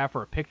autograph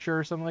or a picture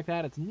or something like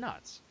that. It's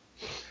nuts.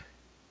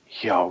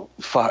 Yo,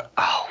 fuck!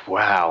 Oh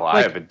wow,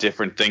 I have a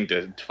different thing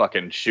to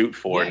fucking shoot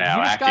for now,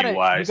 acting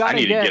wise. I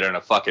need to get on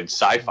a fucking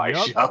sci-fi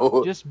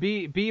show. Just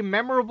be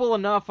memorable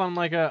enough on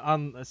like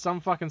on some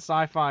fucking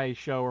sci-fi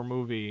show or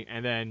movie,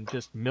 and then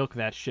just milk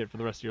that shit for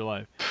the rest of your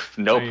life.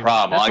 No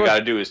problem. All I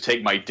gotta do is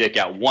take my dick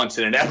out once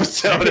in an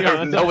episode.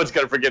 No one's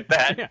gonna forget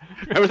that. Yeah.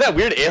 Remember that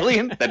weird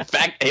alien, that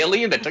fat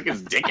alien that took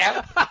his dick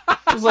out?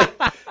 It was like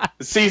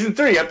season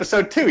 3,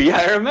 episode 2. Yeah,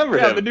 I remember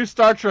him. Yeah, the new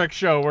Star Trek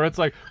show where it's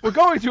like, we're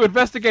going to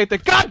investigate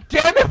God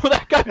damn it, will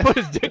that guy put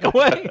his dick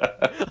away?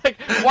 Like,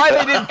 why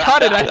they didn't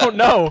cut it, I don't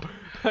know.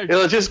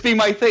 It'll just be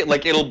my thing.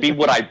 Like, it'll be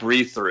what I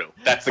breathe through.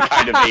 That's the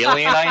kind of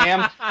alien I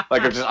am.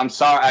 Like, I'm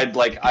sorry.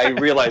 I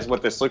realize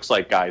what this looks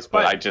like, guys,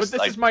 but this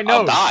is my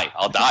nose.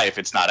 I'll die if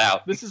it's not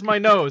out. This is my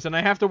nose, and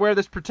I have to wear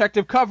this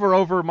protective cover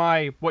over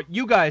what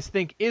you guys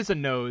think is a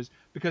nose,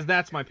 because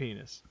that's my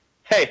penis.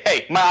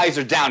 Hey, my eyes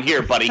are down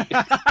here, buddy.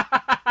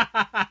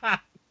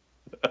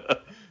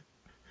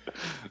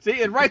 See,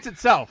 it writes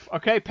itself,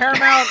 okay?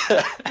 Paramount,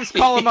 just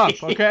call them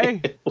up,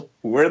 okay?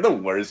 We're the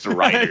worst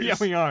writers yeah,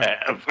 we are.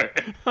 ever.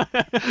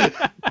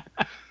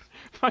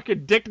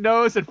 Fucking dick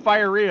nose and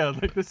diarrhea.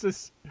 Like, this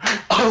is...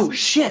 Oh,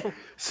 shit.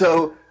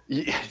 So,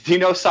 do you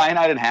know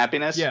Cyanide and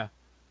Happiness? Yeah.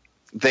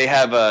 They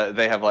have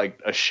like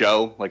a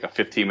show, like a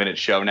 15-minute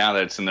show now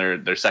that's in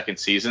their second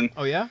season.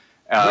 Oh, yeah?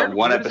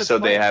 One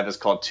episode they have is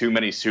called Too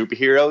Many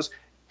Superheroes.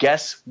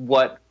 Guess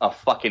what a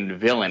fucking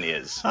villain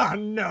is? Oh,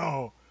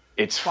 no.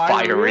 It's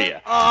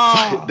Firea.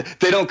 Oh.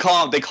 They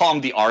call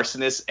him the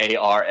arsonist,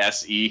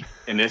 A-R-S-E,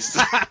 in this.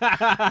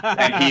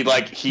 And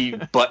he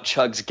butt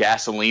chugs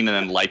gasoline and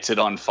then lights it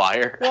on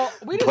fire. Well,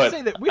 we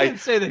didn't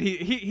say that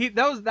he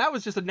that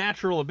was just a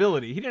natural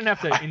ability. He didn't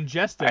have to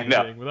ingest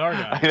anything with our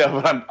guy. I know,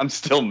 but I'm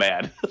still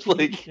mad.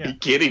 Like, you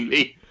kidding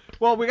me?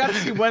 Well, we got to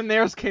see when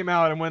theirs came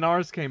out and when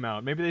ours came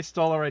out. Maybe they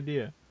stole our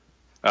idea.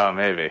 Oh,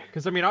 maybe.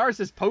 Because, I mean, ours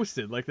is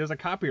posted. Like, there's a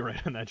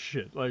copyright on that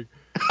shit. Like,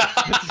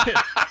 that's it.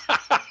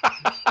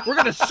 We're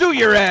going to sue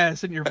your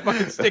ass and your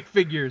fucking stick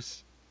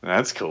figures.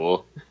 That's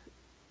cool.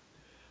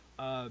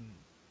 Well,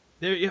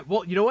 you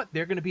know what?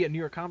 They're going to be at New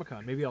York Comic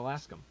Con. Maybe I'll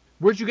ask them.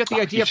 Where'd you get the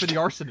idea for the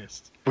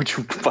arsonist?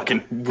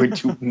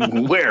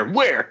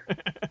 Where?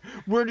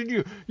 Where did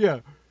you? Yeah.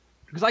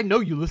 Because I know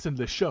you listen to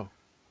this show.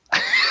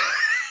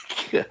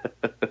 Yeah,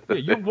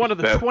 you're one of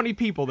the 20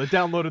 people that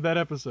downloaded that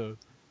episode.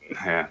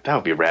 Yeah, that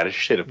would be rad as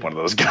shit if one of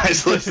those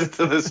guys listened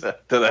to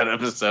that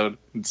episode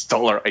and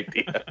stole our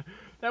idea.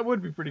 That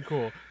would be pretty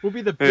cool. We'll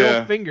be the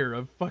Bill Finger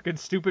of fucking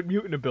stupid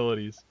mutant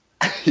abilities.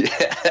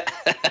 Yeah.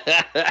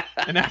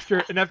 And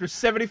after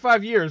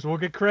 75 years, we'll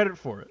get credit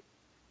for it.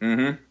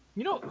 Mm-hmm.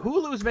 You know,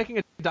 Hulu is making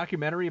a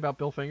documentary about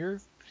Bill Finger.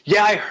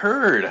 Yeah, I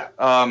heard.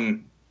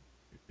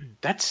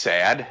 That's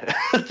sad.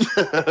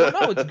 Well,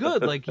 no, it's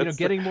good. Like, you know,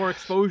 getting more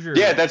exposure.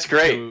 Yeah, that's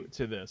great.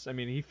 To this. I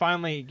mean, he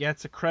finally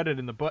gets a credit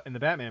in the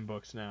Batman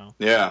books now.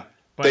 Yeah.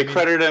 But they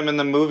credited him in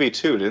the movie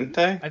too, didn't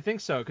they? I think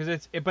so,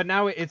 because but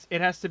now it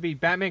has to be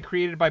Batman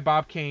created by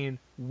Bob Kane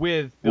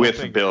with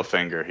Bill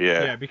Finger.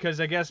 Yeah. Yeah,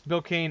 because I guess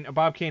Bob Kane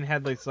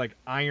had this like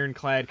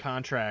ironclad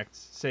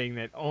contracts saying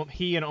that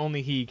he and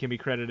only he can be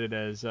credited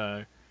as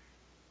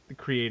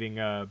creating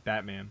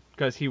Batman,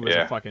 because he was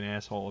a fucking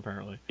asshole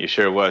apparently. He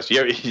sure was.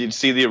 You'd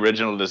see the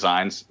original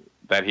designs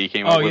that he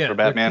came up with for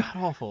Batman.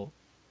 Awful.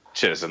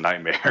 Shit is a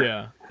nightmare.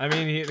 Yeah, I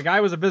mean, the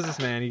guy was a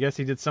businessman. I guess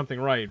he did something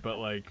right, but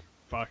like.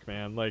 Fuck,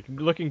 man. Like,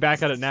 looking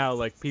back at it now,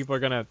 like,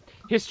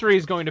 history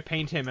is going to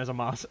paint him as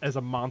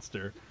a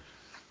monster.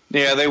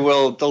 Yeah, they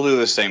will. They'll do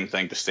the same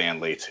thing to Stan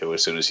Lee, too,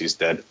 as soon as he's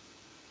dead.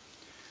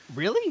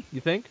 Really? You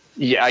think?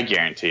 Yeah, I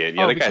guarantee it.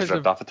 Yeah, the guy's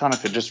ripped off a ton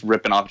of it, just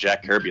ripping off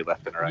Jack Kirby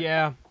left and right.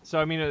 Yeah. So,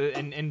 I mean,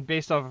 and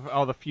based off of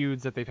all the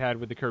feuds that they've had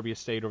with the Kirby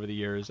estate over the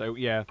years, I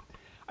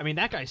mean,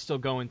 that guy's still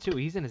going, too.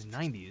 He's in his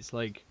 90s.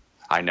 Like,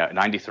 I know.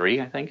 93,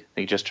 I think.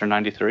 He just turned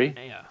 93.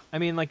 Yeah. I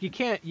mean, like, you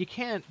can't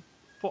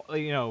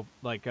you know,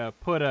 like,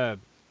 put a... I'm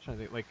trying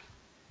to think, like...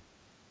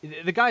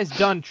 The guy's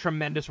done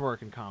tremendous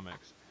work in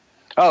comics.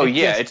 Oh,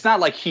 it's not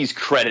like he's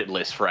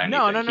creditless for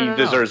anything. No. He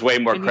deserves way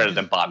more credit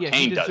than Bob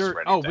Kane does for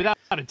anything. Oh, without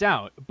a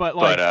doubt. But,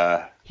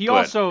 like, he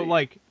also,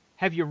 like...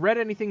 Have you read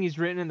anything he's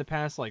written in the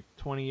past, like,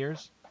 20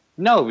 years?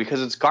 No,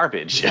 because it's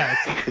garbage. Yeah,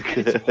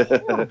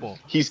 it's horrible.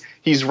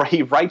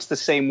 He writes the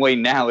same way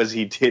now as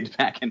he did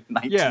back in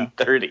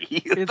 1930.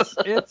 Yeah.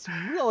 It's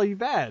really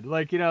bad.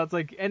 Like, you know, it's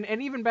like, and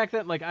even back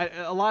then, like,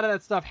 a lot of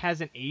that stuff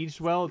hasn't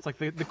aged well. It's like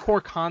the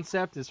core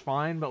concept is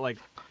fine, but like,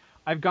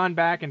 I've gone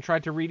back and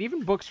tried to read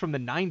even books from the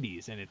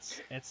 90s, and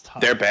it's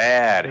tough. They're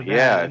bad.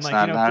 Yeah, and, it's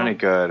like, not any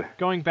good.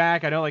 Going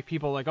back, I know, like,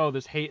 people like, oh,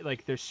 there's hate,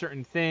 like, there's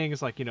certain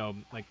things, like, you know,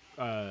 like,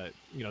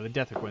 the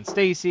death of Gwen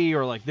Stacy,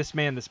 or like This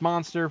Man, This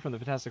Monster from the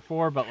Fantastic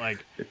Four, but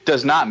like... It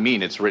does not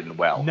mean it's written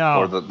well. No.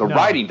 Or the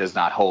writing does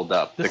not hold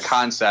up. The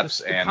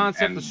concepts and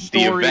the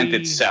event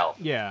itself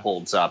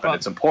holds up, and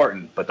it's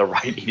important, but the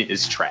writing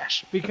is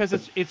trash. Because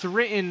it's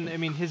written, I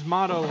mean, his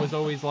motto was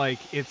always like,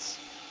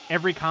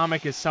 every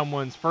comic is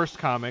someone's first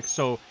comic,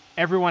 so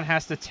everyone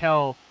has to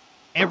tell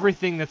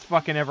everything that's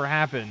fucking ever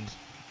happened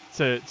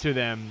to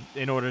them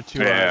in order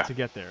to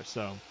get there.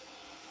 So,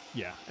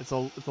 yeah, it's a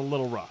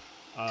little rough.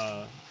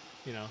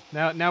 You know,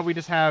 now we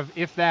just have,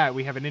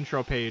 we have an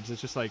intro page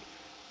that's just like,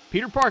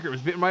 Peter Parker was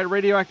bitten by a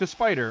radioactive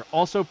spider.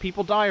 Also,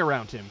 people die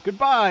around him.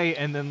 Goodbye.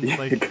 And then,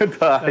 like,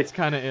 goodbye. That's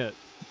kind of it.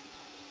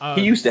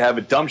 He used to have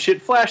a dumb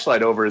shit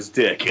flashlight over his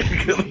dick.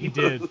 He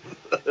did.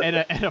 And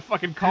a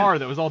fucking car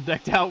that was all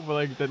decked out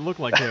that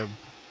looked like him.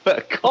 A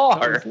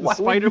car? Why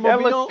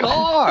Spider-Mobile? A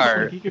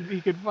car? He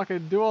could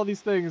fucking do all these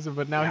things,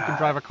 but now he can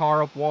drive a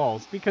car up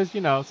walls. Because,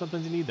 you know,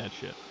 sometimes you need that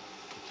shit.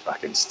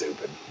 Fucking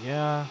stupid.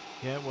 Yeah,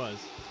 it was.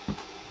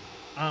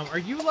 Are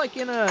you like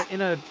in a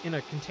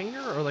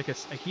container or like a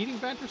heating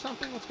vent or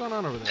something? What's going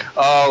on over there?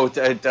 Oh,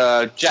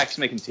 Jack's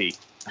making tea.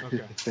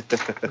 Okay.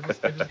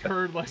 I just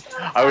heard like.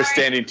 I was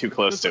standing too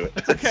close to it.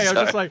 It's okay. I'm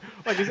just like,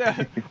 is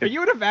that? Are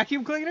you in a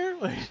vacuum cleaner?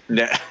 Like.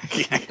 No.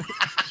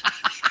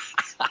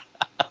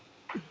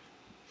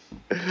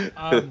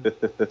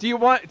 Do you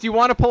want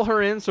to pull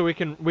her in so we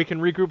can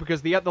regroup,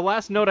 because the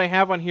last note I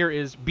have on here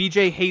is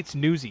BJ hates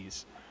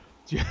Newsies.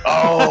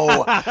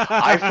 Oh,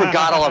 I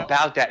forgot all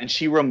about that, and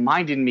she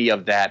reminded me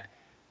of that.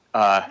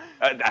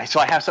 So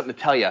I have something to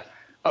tell you.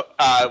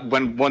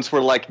 Once we're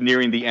like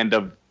nearing the end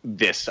of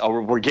this,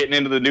 we're getting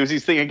into the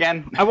Newsies thing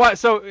again.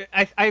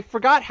 I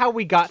forgot how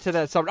we got to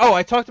that subject. Oh,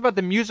 I talked about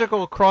the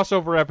musical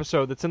crossover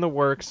episode that's in the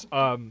works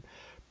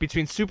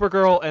between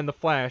Supergirl and The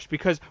Flash,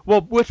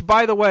 which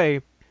by the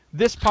way,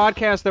 this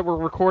podcast that we're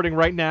recording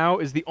right now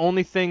is the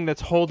only thing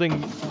that's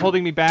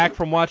holding me back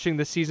from watching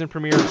the season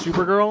premiere of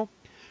Supergirl,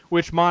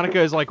 which Monica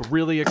is like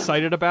really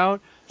excited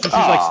about. So she's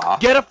like,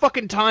 get a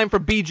fucking time for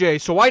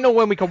BJ so I know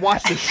when we can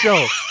watch this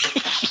show.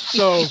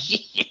 So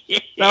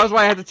that was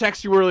why I had to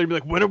text you earlier and be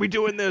like, when are we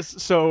doing this?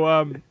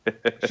 So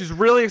she's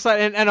really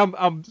excited, and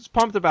I'm just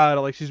pumped about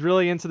it. Like, she's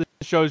really into the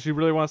shows. She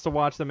really wants to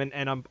watch them,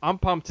 and I'm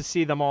pumped to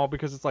see them all,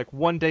 because it's like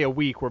one day a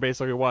week we're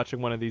basically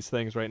watching one of these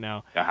things right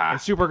now. And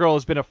Supergirl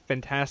has been a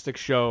fantastic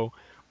show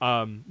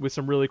with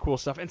some really cool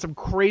stuff and some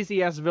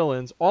crazy ass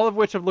villains, all of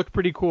which have looked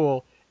pretty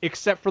cool,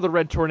 except for the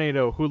Red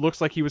Tornado, who looks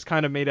like he was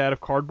kind of made out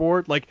of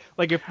cardboard. Like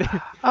if they.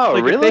 Oh,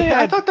 like really? If they had,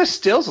 I thought the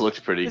stills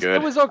looked pretty good.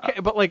 It was okay,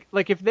 but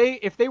like if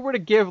they were to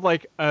give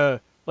like an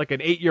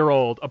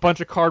 8-year-old a bunch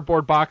of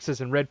cardboard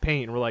boxes and red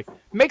paint, and we're like,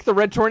 make the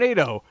Red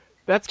Tornado.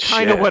 That's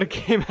kind of what it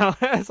came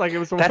out as. Like, it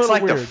was a That's little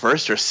like weird. the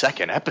first or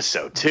second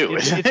episode too.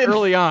 It's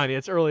early on.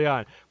 It's early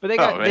on. But they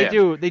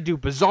do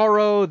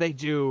Bizarro. They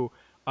do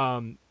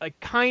like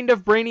kind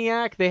of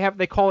Brainiac.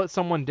 They call it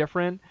someone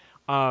different.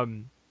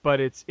 But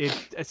it's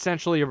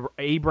essentially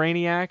a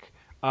Brainiac.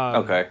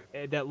 Okay.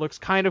 That looks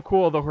kind of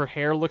cool, though her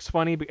hair looks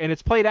funny. And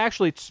it's played,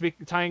 actually,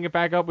 tying it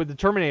back up with the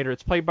Terminator,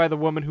 it's played by the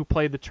woman who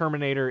played the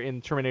Terminator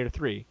in Terminator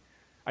 3.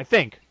 I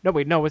think. No,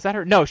 wait, no, was that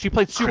her? No, she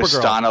played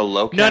Supergirl. Kristana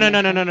Loken?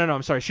 No,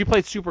 I'm sorry. She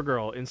played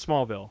Supergirl in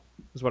Smallville,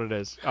 is what it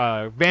is.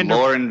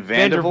 Lauren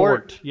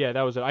Vandervoort? Yeah,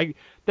 that was it.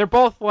 They're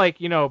both, like,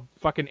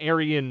 fucking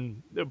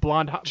Aryan,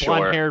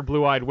 blonde-haired,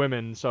 blue-eyed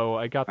women, so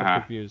I got them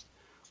confused.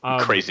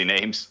 Crazy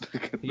names.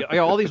 Yeah,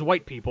 all these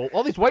white people,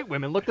 all these white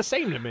women look the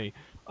same to me.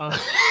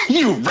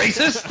 You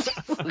racist!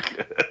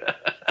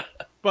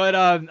 But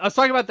I was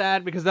talking about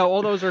that because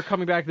all those are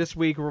coming back this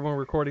week when we're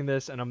recording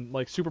this, and I'm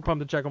like super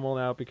pumped to check them all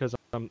out because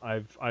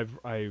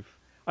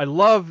I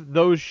love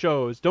those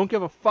shows. Don't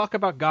give a fuck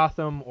about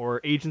Gotham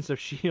or Agents of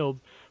S.H.I.E.L.D.,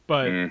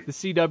 but the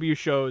CW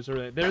shows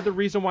they're the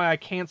reason why I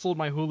canceled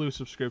my Hulu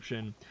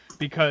subscription,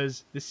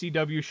 because the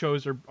CW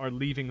shows are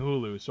leaving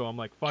Hulu. So I'm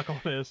like, fuck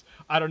all this.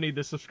 I don't need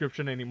this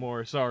subscription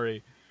anymore.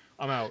 Sorry.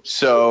 I'm out.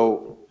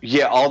 So,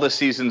 yeah, all the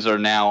seasons are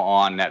now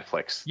on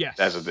Netflix. Yes.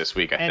 As of this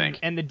week, I think.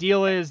 And the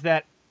deal is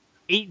that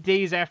 8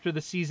 days after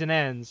the season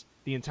ends,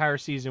 the entire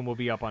season will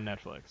be up on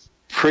Netflix.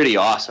 Pretty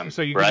awesome.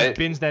 So you can just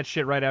binge that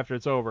shit right after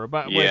it's over.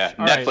 But yeah,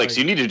 Netflix,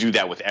 you need to do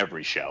that with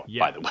every show,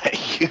 by the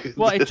way.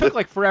 Well, it took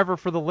like forever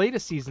for the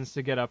latest seasons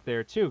to get up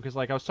there too, because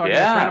like I was talking to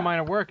a friend of mine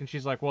at work, and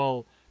she's like,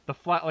 "Well,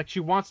 she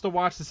wants to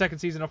watch the second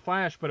season of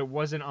Flash, but it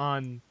wasn't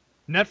on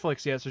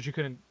Netflix yet, so she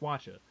couldn't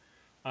watch it."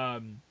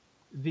 So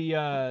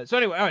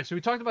anyway, all right. So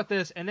we talked about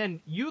this, and then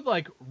you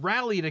like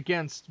rallied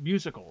against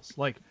musicals,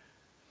 like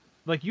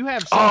you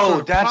have.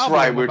 Some that's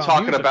right. We were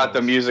talking musicals. about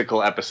the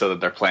musical episode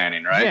that they're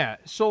planning, right? Yeah.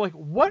 So like,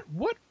 what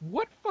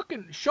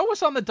fucking show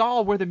us on the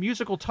doll where the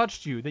musical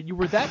touched you that you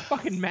were that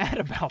fucking mad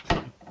about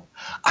them?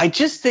 I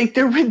just think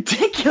they're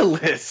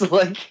ridiculous.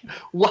 Like,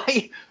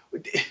 why?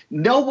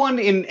 No one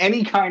in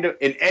any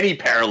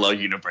parallel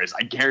universe,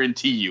 I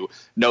guarantee you,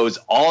 knows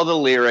all the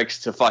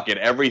lyrics to fucking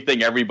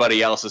everything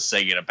everybody else is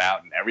singing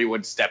about, and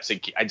everyone steps in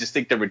key. I just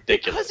think they're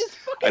ridiculous. Because it's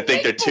fucking I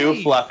think they're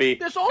too fluffy.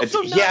 There's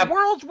also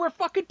worlds where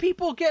fucking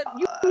people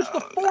use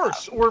the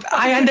Force, or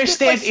I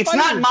understand. It's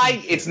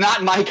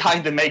not my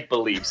kind of make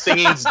believe.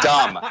 Singing's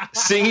dumb.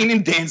 Singing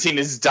and dancing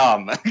is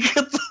dumb.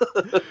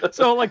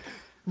 So like.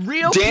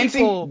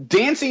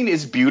 Dancing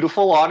is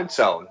beautiful on its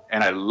own,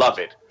 and I love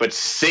it. But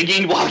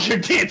singing while you're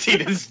dancing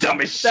is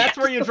dumb as shit. That's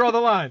where you draw the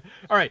line.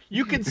 All right,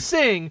 you can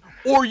sing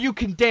or you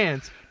can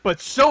dance,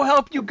 but so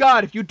help you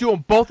God if you do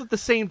them both at the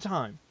same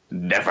time.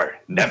 Never.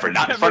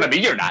 Not in front of me.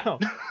 You're not. No.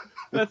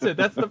 That's it.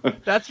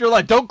 That's your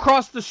line. Don't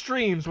cross the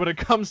streams when it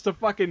comes to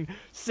fucking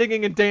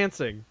singing and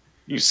dancing.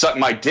 You suck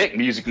my dick,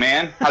 Music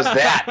Man. How's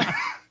that?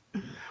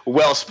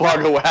 Wells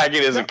Fargo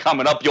wagon isn't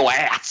coming up your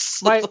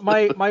ass.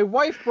 My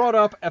wife brought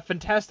up a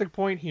fantastic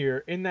point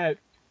here in that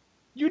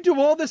you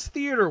do all this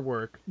theater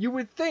work. You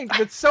would think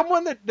that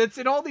someone that's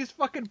in all these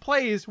fucking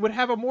plays would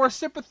have a more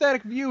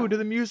sympathetic view to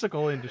the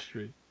musical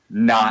industry.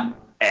 Not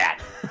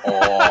at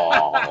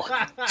all.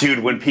 Dude,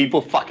 when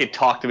people fucking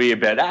talk to me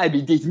about, I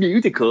mean, this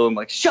musical, I'm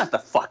like, shut the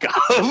fuck up.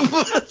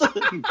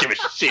 Don't give a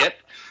shit.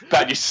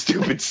 about your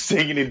stupid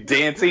singing and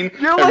dancing.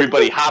 You're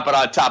Everybody hopping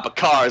on top of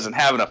cars and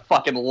having a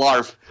fucking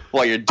larf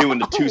while you're doing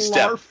the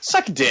two-step. Larf.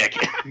 Suck a dick.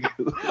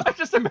 I'm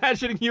just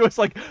imagining you as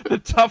like the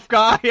tough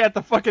guy at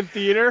the fucking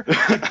theater.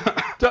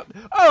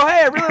 Oh,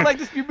 hey, I really like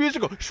this new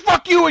musical.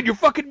 Fuck you and your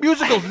fucking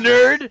musicals,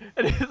 nerd.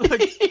 And it's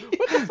like,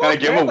 what the fuck? And I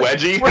give him a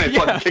wedgie and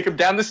fucking kick him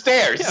down the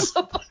stairs.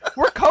 Yeah.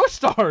 We're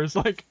co-stars.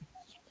 Like,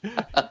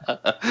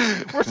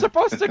 we're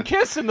supposed to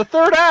kiss in the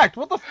third act.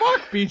 What the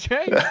fuck,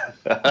 BJ?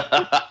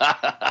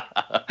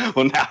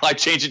 Well, now I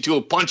change it to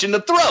a punch in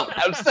the throat.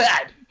 How's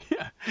that?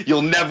 Yeah.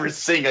 You'll never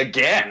sing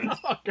again.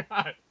 Oh,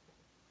 God.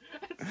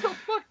 It's so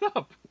fucked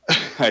up.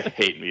 I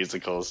hate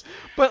musicals.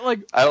 But,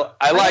 like...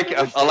 I like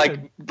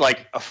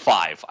a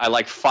 5. I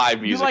like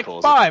 5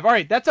 musicals. You like 5. All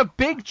right, that's a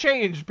big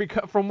change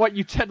from what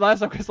you said last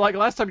time. Because, like,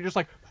 last time you're just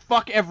like,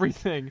 fuck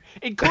everything.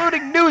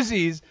 Including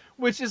Newsies,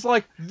 which is,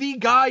 like, the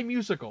guy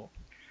musical.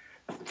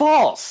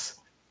 False.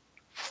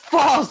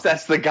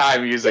 That's the guy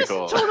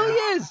musical. Yes, it totally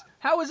is.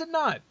 How is it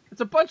not?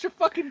 It's a bunch of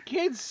fucking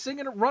kids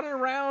singing, running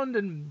around,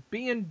 and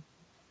being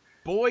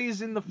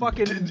boys in the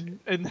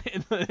fucking in the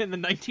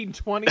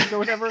 1920s or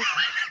whatever.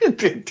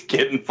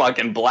 Getting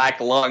fucking black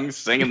lungs,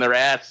 singing their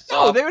ass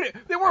No, off.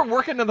 they weren't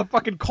working in the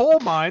fucking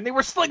coal mine. They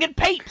were slinging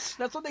papes.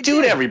 That's what they did.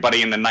 Dude,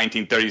 everybody in the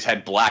 1930s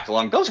had black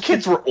lung. Those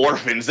kids were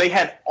orphans. They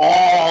had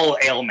all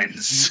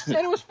ailments. And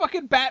it was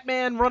fucking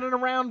Batman running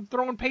around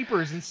throwing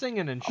papers and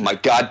singing and shit. Oh my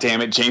god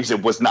damn it, James,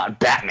 it was not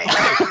Batman.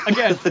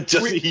 Again,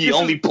 he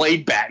only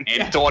played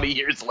Batman 20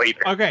 years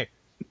later. Okay,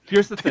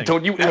 here's the thing.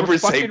 Don't you ever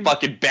say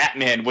fucking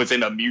Batman was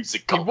in a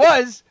musical. He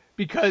was,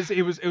 because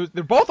it was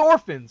they're both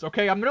orphans,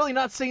 okay? I'm really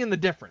not seeing the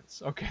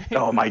difference, okay?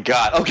 Oh my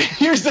god. Okay,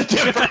 here's the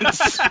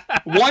difference.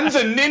 One's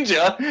a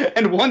ninja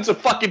and one's a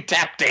fucking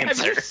tap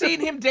dancer. Have you seen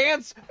him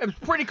dance? It's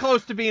pretty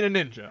close to being a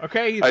ninja,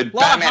 okay?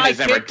 Batman has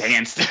never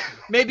danced.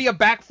 Maybe a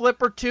backflip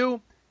or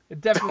two. It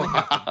definitely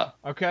happened,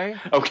 okay?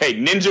 Okay,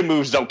 ninja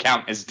moves don't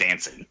count as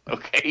dancing,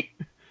 okay?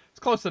 It's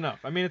close enough.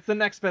 I mean, it's the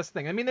next best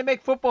thing. I mean, they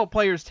make football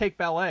players take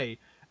ballet.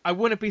 I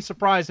wouldn't be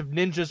surprised if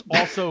ninjas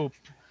also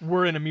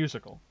were in a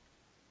musical.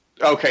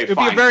 Okay, It'd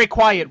fine. be a very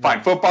quiet one.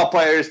 Fine, football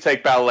players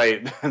take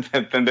ballet,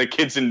 then the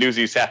kids in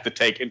Newsies have to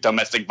take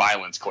domestic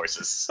violence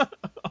courses.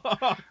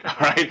 Oh,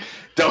 right?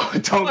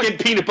 Don't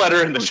get peanut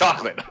butter in the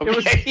chocolate,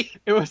 okay?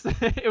 It was the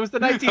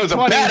 1920s. That was a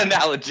bad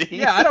analogy.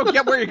 Yeah, I don't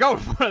get where you're going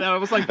for that. I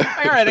was like,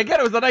 all right, I get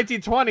it was the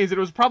 1920s. It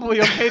was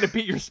probably okay to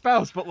beat your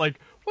spouse, but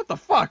like, what the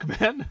fuck,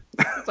 man?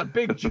 That's a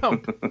big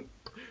jump.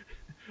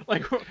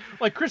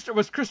 Like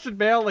Christian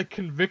Bale like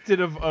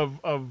convicted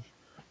of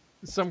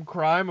some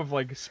crime of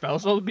like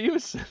spousal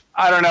abuse?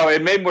 I don't know.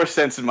 It made more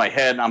sense in my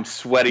head. I'm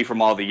sweaty from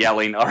all the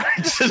yelling. All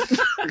right,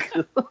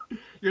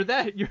 you're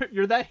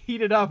that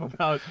heated up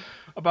about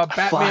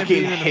Batman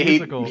being in a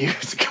musical.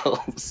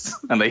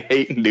 Musicals, and they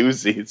hate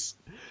Newsies.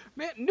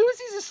 Man,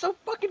 Newsies is so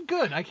fucking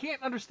good. I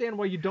can't understand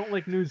why you don't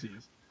like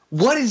Newsies.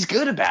 What is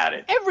good about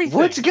it? Everything.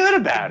 What's good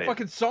about the it?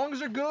 Fucking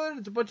songs are good.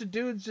 It's a bunch of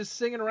dudes just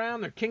singing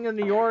around. They're king of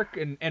New York,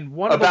 and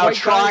one of about the white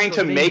trying guys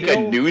to make a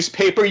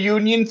newspaper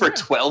union for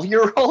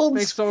 12-year-olds.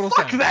 Makes total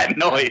Fuck sense. that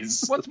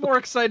noise. What's more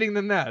exciting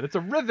than that? It's a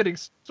riveting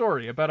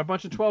story about a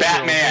bunch of 12-year-olds.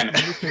 Batman.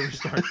 Newspaper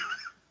stars.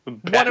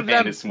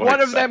 One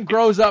of them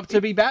grows up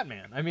to be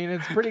Batman. I mean,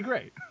 it's pretty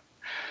great.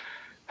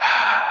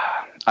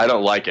 I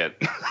don't like it.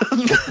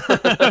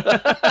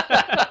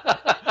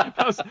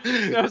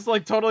 That was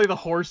like totally the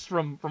horse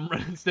from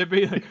Ren and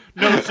Stimpy. Like,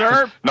 no,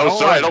 sir.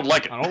 I don't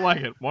like it. I don't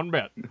like it. One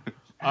bit.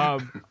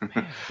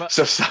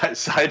 So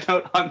side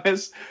note on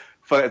this,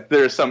 but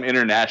there's some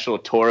international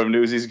tour of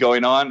Newsies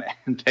going on,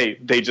 and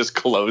they just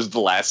closed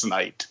last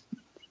night.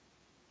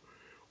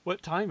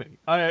 What timing?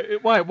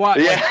 Why?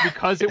 Yeah. Like,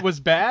 because it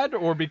was bad,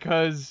 or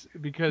because?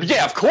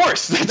 Yeah, of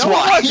course. That's no,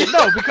 why. It wasn't.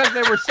 No, because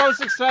they were so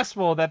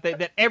successful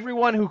that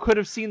everyone who could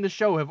have seen the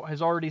show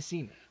has already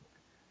seen it.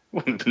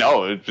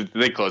 No,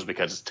 they closed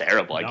because it's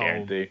terrible. I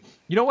guarantee.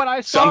 You know what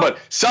I saw?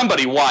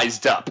 Somebody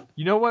wised up.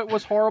 You know what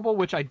was horrible,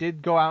 which I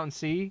did go out and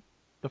see?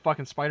 The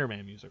fucking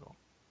Spider-Man musical.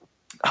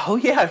 Oh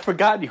yeah, I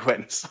forgot you went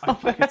and saw I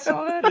fucking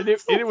saw that. And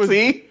it was.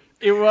 See?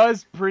 It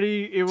was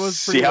pretty.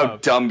 See how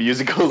dumb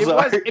musicals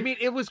are. I mean,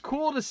 it was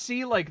cool to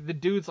see like the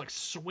dudes like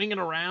swinging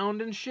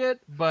around and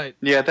shit. But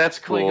yeah, that's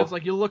cool. Like, it's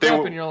like you look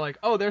up and you're like,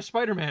 oh, there's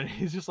Spider-Man.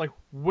 He's just like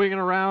winging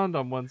around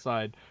on one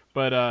side.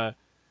 But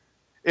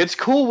it's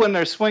cool when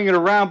they're swinging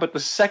around, but the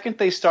second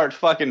they start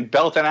fucking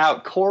belting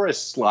out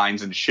chorus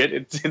lines and shit,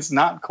 it's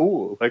not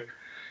cool. Like,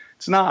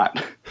 it's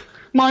not.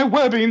 My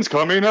webbing's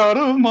coming out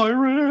of my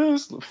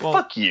wrist. Well,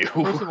 fuck you.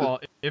 First of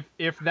all,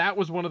 if that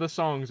was one of the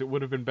songs, it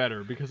would have been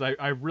better, because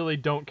I really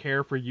don't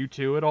care for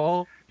U2 at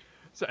all.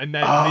 So, and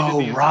then they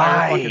did the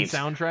entire fucking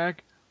soundtrack.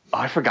 Oh,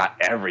 I forgot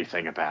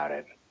everything about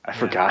it. I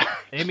forgot.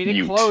 I mean,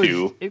 it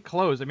closed. It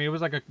closed. I mean, it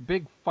was like a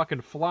big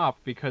fucking flop,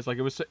 because like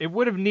it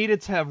would have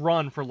needed to have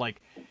run for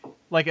like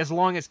as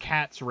long as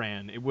Cats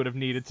ran. It would have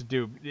needed to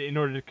do in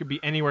order to be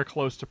anywhere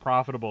close to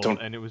profitable.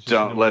 And it was just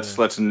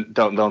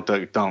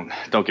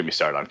don't get me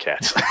started on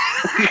Cats.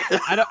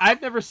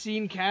 I've never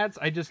seen Cats.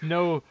 I just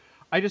know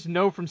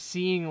from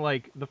seeing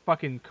like the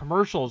fucking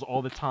commercials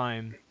all the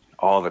time.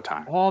 All the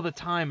time. All the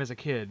time as a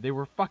kid. They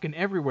were fucking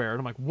everywhere. And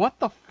I'm like, what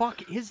the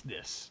fuck is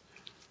this?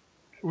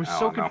 It was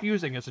so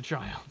confusing as a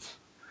child.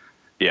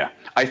 Yeah.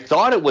 I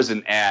thought it was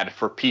an ad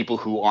for people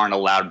who aren't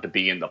allowed to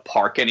be in the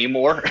park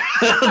anymore.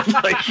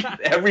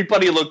 Like,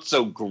 everybody looked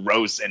so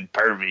gross and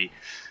pervy.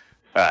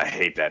 I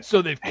hate that.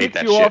 So they've hate kicked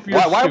that you shit. off your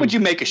Why suit. would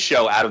you make a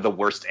show out of the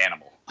worst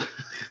animal?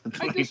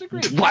 I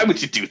disagree. Why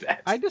would you do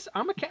that?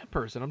 I'm a cat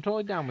person. I'm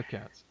totally down with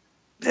cats.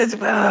 Oh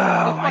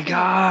my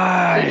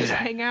god! They just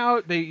hang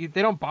out. They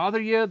don't bother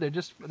you. They're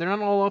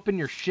not all up in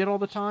your shit all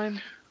the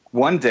time.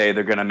 One day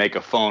they're gonna make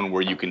a phone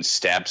where you can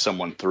stab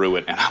someone through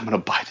it, and I'm gonna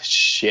buy the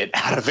shit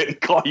out of it and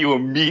call you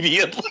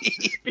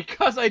immediately.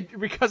 because I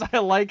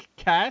like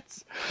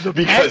cats.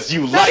 Because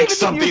you like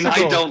something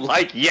I don't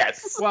like.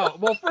 Yes.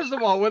 Well, first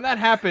of all, when that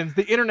happens,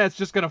 the internet's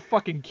just gonna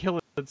fucking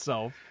kill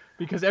itself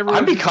because everyone.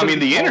 I'm becoming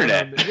the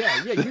internet.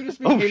 Yeah, you're just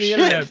becoming the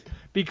internet.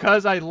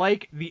 Because I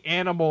like the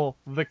animal,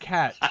 the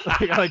cat.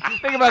 Like,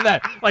 think about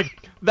that.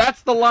 Like,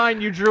 that's the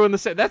line you drew in the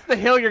sand. That's the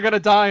hill you're gonna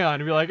die on.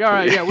 And be like, all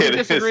right, yeah, we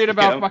disagreed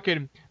about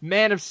fucking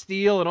Man of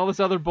Steel and all this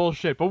other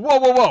bullshit. But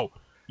whoa,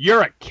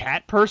 you're a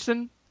cat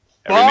person?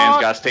 Every man's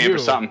got to stand for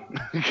something.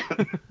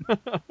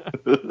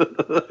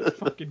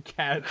 Fucking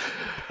cats.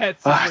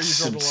 Pets.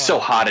 It's so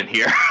hot in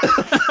here.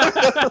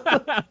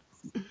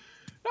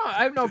 No,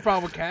 I have no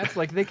problem with cats.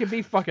 Like, they can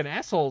be fucking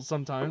assholes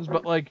sometimes,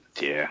 but, like,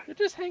 yeah, they're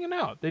just hanging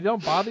out. They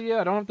don't bother you.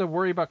 I don't have to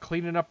worry about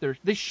cleaning up their...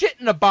 They shit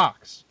in a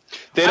box.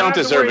 They don't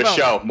deserve a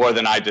show more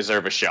than I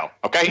deserve a show,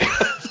 okay?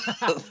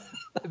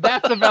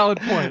 That's a valid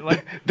point.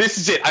 Like, this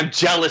is it. I'm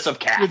jealous of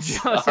cats.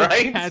 You're jealous of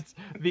cats,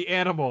 the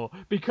animal,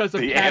 because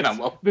of Cats,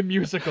 the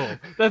musical.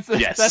 That's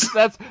it. Yes.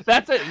 That's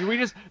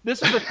it.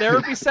 This was a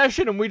therapy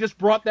session, and we just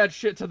brought that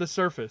shit to the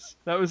surface.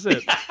 That was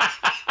it.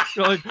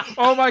 You're like,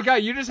 oh my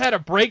god, you just had a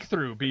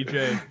breakthrough,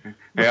 BJ.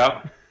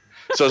 Yeah.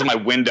 So is my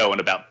window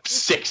in about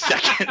 6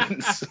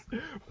 seconds.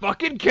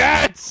 Fucking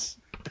cats!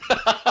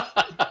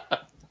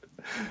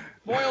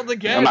 Foiled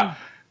again.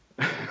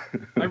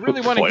 I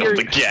really want to hear.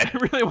 I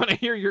really want to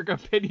hear your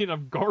opinion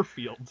of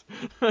Garfield.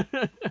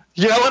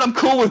 You know what? I'm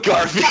cool with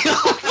Garfield.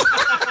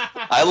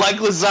 I like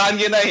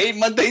lasagna and I hate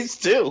Mondays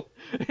too.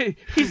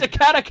 He's a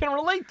cat I can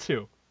relate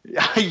to.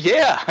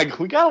 Yeah,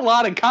 we got a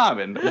lot in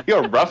common. We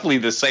are roughly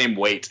the same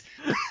weight.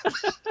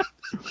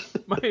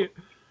 My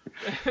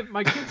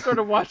kids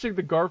started watching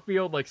the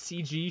Garfield like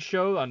CG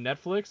show on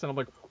Netflix, and I'm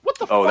like, what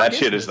the fuck? Oh, that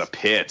shit is the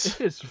pit.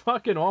 It's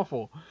fucking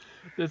awful.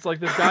 It's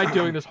like this guy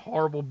doing this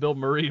horrible Bill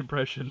Murray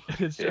impression.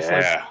 And it's just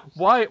like,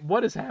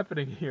 what is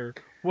happening here?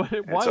 Why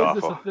is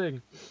this a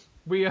thing?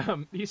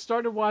 He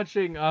started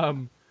watching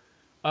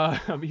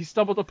he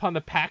stumbled upon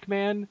the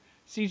Pac-Man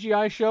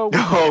CGI show.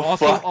 Oh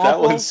fuck, that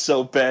one's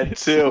so bad too.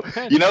 So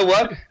bad. You know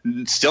what?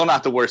 Still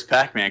not the worst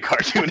Pac-Man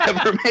cartoon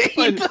ever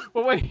made.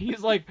 But wait,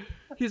 he's like,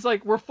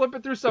 we're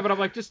flipping through stuff, and I'm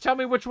like, just tell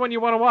me which one you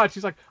want to watch.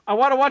 He's like, I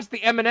want to watch the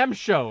Eminem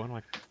show. And I'm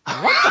like,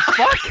 what the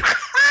fuck?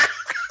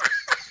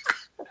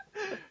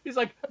 He's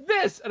like,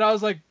 this, and I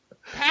was like,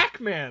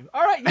 Pac-Man.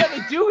 All right,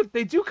 yeah,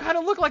 they do kind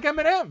of look like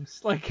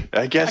M&Ms. Like,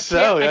 I guess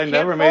so. I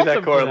never made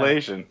that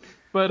correlation.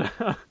 But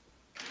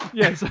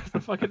yes, that's the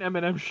fucking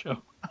Eminem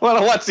show. I want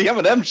to watch the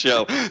Eminem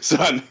show,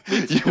 son.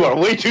 You are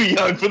way too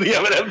young for the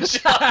Eminem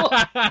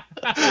show.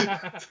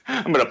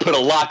 I'm gonna put a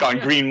lock on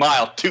Green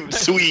Mile. Too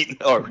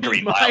sweet, or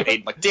Green Mile.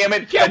 Damn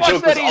it, that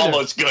joke was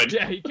almost good.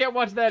 Yeah, you can't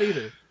watch that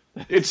either.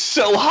 It's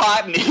so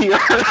hot in here.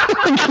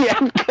 I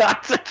can't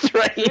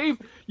concentrate. Dave,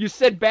 you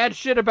said bad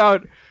shit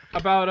about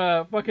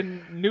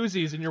fucking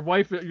Newsies, and your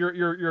wife,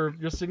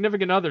 your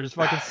significant other is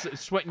fucking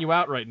sweating you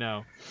out right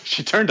now.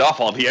 She turned off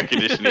all the air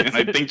conditioning, and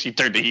I think she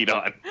turned the heat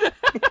on.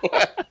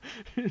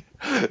 You're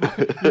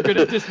good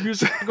at this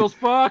musicals.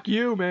 Fuck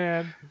you,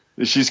 man.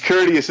 She's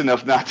courteous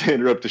enough not to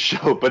interrupt the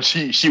show, but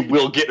she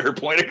will get her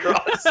point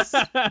across.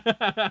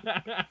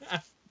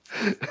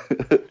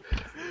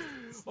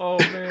 Oh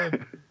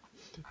man.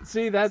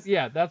 See, that's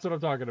what I'm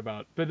talking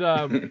about. But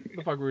the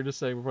fuck we were just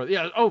saying before.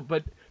 Yeah. Oh,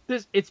 but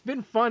it's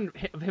been fun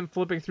him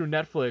flipping through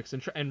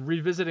Netflix and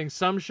revisiting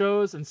some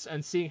shows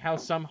and seeing how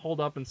some hold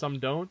up and some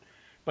don't.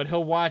 But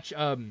he'll watch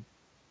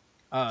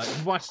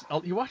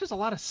he watches a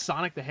lot of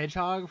Sonic the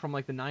Hedgehog from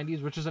like the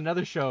 90s, which is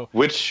another show.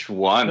 Which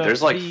one?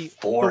 There's like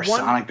four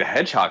Sonic the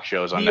Hedgehog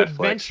shows on Netflix. The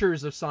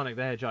Adventures of Sonic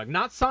the Hedgehog,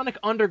 not Sonic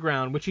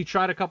Underground, which he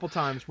tried a couple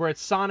times, where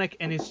it's Sonic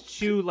and his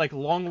two like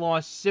long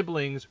lost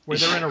siblings where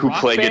they're in a rock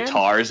play band.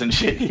 Guitars and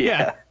shit.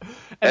 Yeah.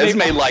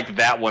 Esme liked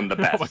that one the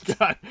best. Oh my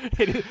god,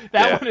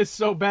 that one is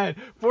so bad.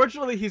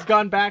 Fortunately, he's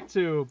gone back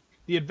to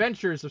The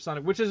Adventures of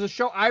Sonic, which is a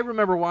show I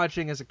remember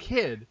watching as a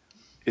kid.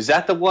 Is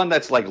that the one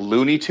that's like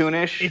Looney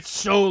Tune-ish? It's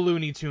so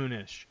Looney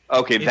Tune-ish.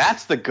 Okay,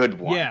 that's the good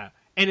one. Yeah,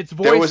 and it's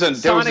voiced.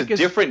 There was a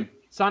different.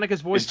 Sonic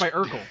is voiced by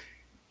Urkel.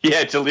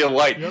 Yeah, Jaleel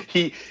White.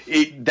 Yep.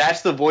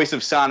 That's the voice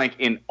of Sonic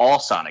in all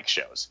Sonic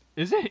shows.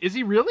 Is it? Is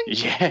he really?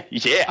 Yeah,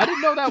 yeah. I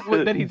didn't know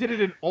that he did it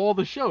in all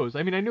the shows.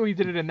 I mean, I knew he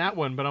did it in that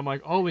one, but I'm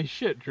like, holy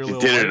shit, He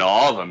Jaleel did it White. in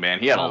all of them, man.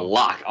 He had a Wow.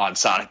 lock on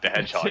Sonic the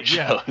Hedgehog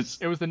Yeah. shows.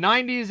 It was the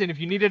 90s, and if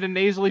you needed a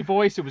nasally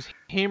voice, it was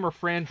him or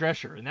Fran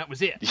Drescher, and that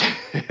was it.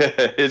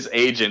 His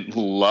agent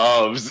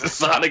loves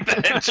Sonic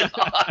the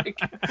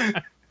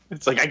Hedgehog.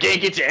 It's like, I can't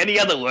get you any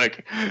other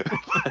work.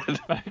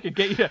 I could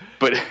get you.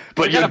 but I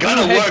you're got a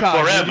gonna blue work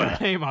hedgehog with forever. your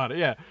name on it.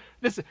 Yeah.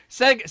 This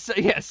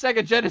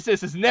Sega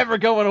Genesis is never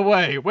going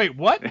away. Wait,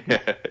 what?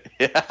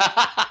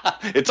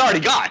 It's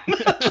already gone.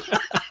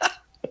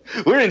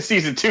 We're in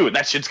season 2 and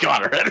that shit's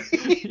gone already.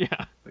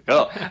 Yeah.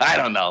 Oh, I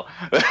don't know.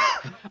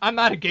 I'm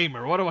not a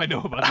gamer. What do I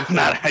know about this? I'm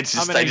not. I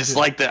just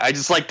like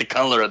the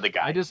color of the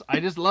guy. I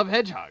just love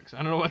hedgehogs. I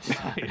don't know what to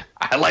tell you.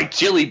 I like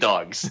chili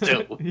dogs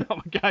too. Oh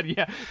my god,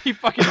 yeah. He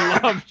fucking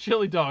loves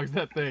chili dogs,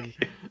 that thing.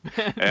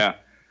 Yeah.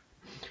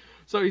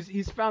 So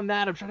he's found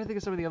that. I'm trying to think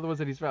of some of the other ones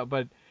that he's found,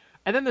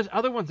 and then there's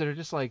other ones that are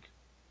just like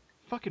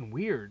fucking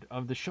weird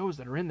of the shows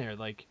that are in there.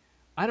 Like,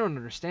 I don't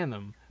understand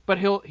them. But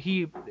he'll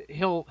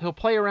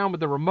play around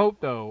with the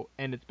remote though,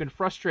 and it's been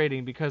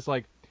frustrating because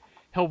like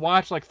he'll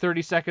watch like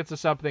 30 seconds of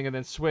something and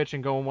then switch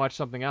and go and watch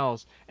something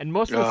else. And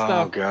most of the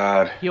stuff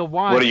God. he'll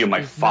watch. What are you,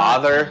 my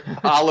father,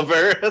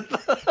 Oliver?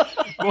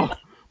 Well,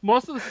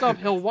 most of the stuff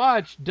he'll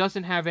watch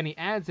doesn't have any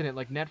ads in it,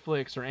 like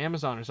Netflix or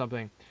Amazon or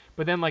something.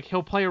 But then like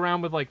he'll play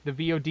around with like the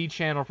VOD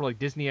channel for like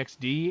Disney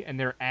XD, and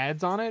there are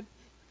ads on it.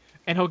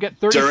 And he'll get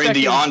 30 During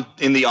seconds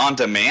the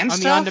on-demand stuff?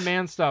 on the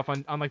on-demand stuff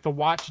on like the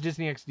Watch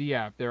Disney XD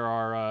app. There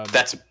are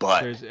That's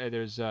butt.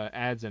 there's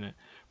ads in it.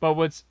 But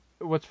what's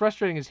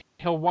frustrating is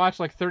he'll watch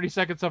like 30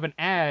 seconds of an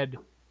ad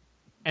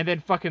and then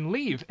fucking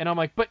leave. And I'm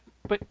like, but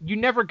you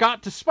never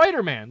got to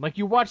Spider-Man. Like,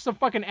 you watched some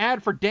fucking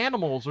ad for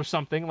Danimals or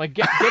something. Like,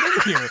 get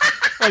in here.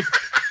 Like,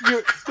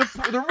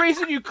 the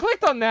reason you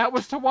clicked on that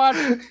was to watch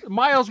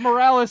Miles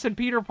Morales and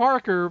Peter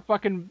Parker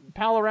fucking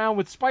pal around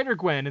with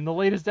Spider-Gwen in the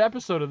latest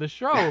episode of the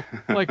show.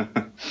 Like,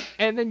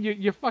 and then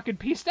you fucking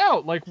pieced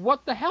out. Like,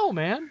 what the hell,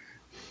 man?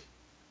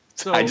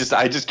 So, I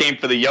just came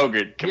for the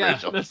yogurt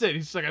commercial. Yeah, that's it.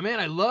 He's like, man,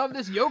 I love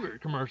this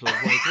yogurt commercial.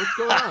 Like, what's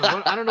going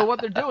on? I don't know what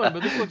they're doing,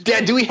 but this looks Dad,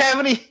 great. do we have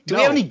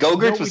any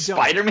Go-Gurts with don't.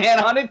 Spider-Man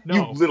on it? No.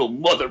 You little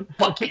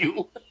motherfucker,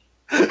 you.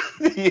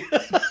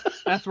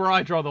 That's where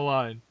I draw the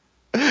line.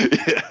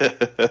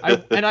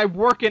 I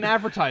work in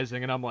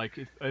advertising, and I'm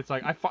like, it's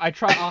like I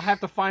try. I'll have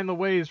to find the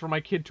ways for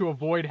my kid to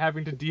avoid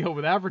having to deal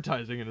with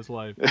advertising in his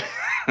life.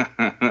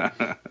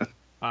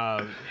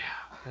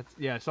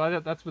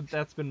 So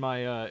that's been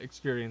my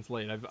experience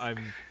late.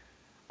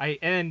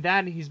 And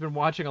then he's been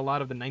watching a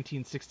lot of the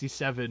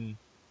 1967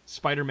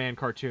 Spider-Man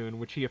cartoon,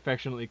 which he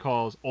affectionately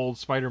calls Old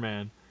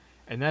Spider-Man,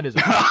 and that is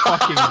a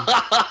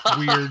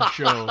fucking weird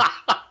show.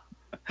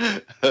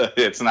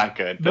 It's not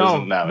good.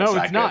 No,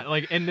 it's not. good.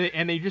 Like, and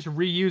they just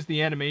reuse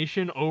the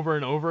animation over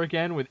and over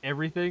again with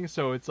everything.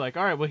 So it's like,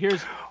 all right, well,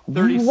 here's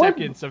 30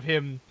 seconds of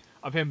him,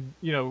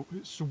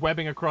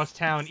 webbing across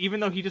town, even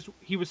though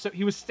he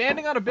was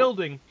standing on a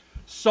building,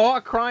 saw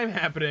a crime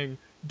happening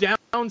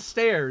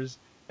downstairs,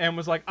 and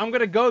was like, I'm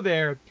gonna go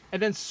there,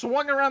 and then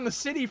swung around the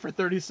city for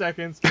 30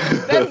 seconds,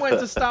 then went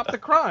to stop the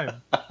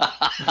crime.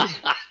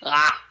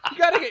 You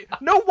gotta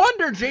no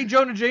wonder J.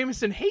 Jonah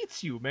Jameson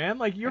hates you, man.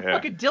 Like, you're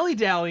fucking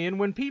dilly-dallying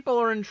when people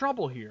are in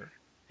trouble here.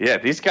 Yeah,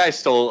 these guys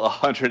stole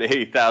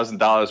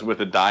 $180,000 worth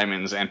of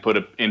diamonds and put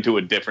it into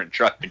a different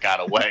truck that got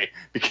away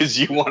because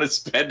you want to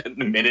spend a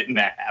minute and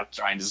a half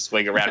trying to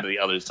swing around to the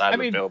other side of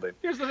the building.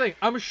 Here's the thing.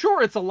 I'm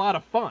sure it's a lot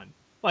of fun.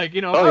 Like,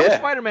 if I was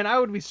Spider-Man, I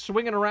would be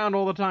swinging around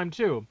all the time,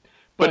 too.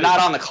 But not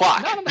on the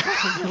clock. Not on the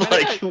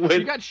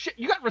clock.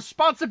 You got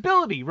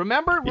responsibility.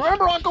 Remember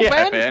Uncle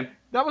Ben? Man.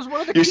 That was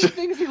one of the key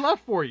things he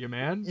left for you,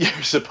 man.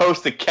 You're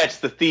supposed to catch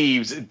the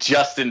thieves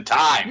just in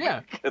time.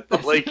 Yeah, that's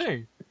the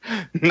thing.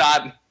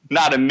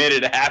 Not a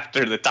minute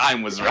after the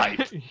time was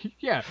right.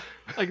 Yeah,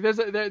 like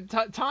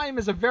time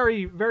is a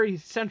very, very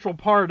central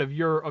part of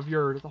your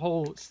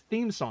whole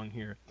theme song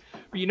here.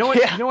 But you know what?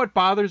 Yeah. You know what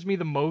bothers me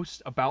the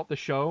most about the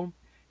show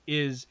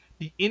is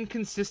the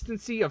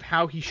inconsistency of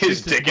how he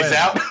shoots his dick is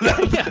out.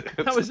 Yeah,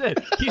 that was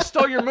it. He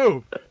stole your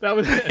move. That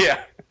was it.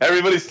 Yeah,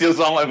 everybody steals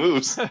all my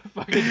moves.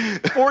 Fucking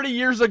 40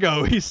 years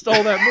ago, he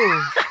stole that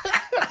move.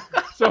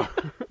 So.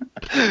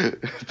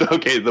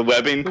 Okay, the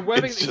webbing.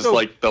 It's just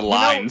like the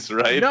lines,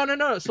 right?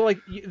 No. So like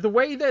the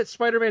way that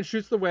Spider-Man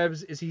shoots the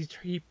webs is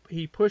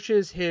he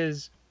pushes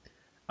his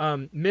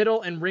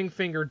middle and ring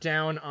finger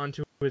down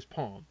onto his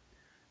palm,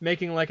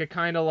 making like a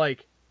kind of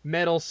like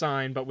metal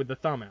sign, but with the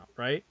thumb out,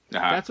 right?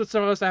 Uh-huh. That's what's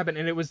supposed to happen,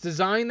 and it was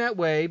designed that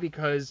way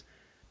because,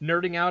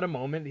 nerding out a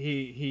moment,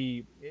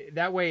 he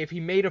that way if he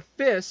made a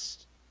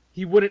fist,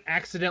 he wouldn't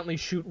accidentally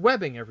shoot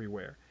webbing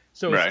everywhere.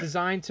 So it's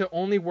designed to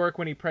only work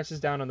when he presses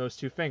down on those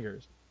two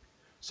fingers.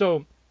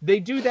 So they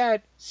do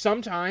that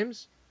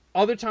sometimes.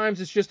 Other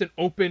times it's just an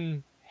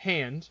open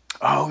hand.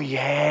 Oh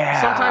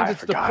yeah. Sometimes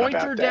it's the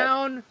pointer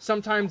down.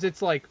 Sometimes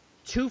it's like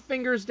two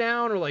fingers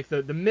down, or like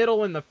the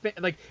middle and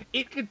like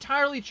it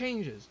entirely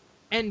changes.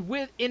 and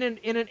in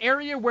an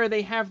area where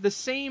they have the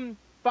same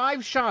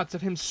 5 shots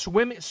of him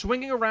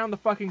swinging around the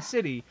fucking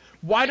city,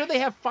 why do they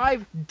have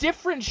 5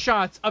 different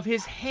shots of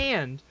his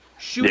hand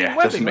shooting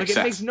webbing? Like, it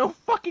makes no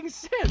fucking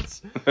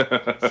sense.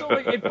 So,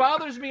 like, it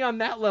bothers me on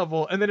that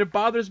level, and then it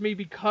bothers me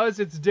because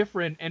it's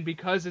different and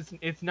because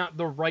it's not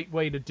the right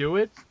way to do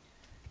it.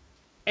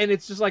 And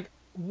it's just like,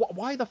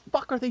 why the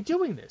fuck are they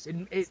doing this?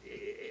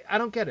 I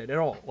don't get it at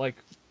all. Like,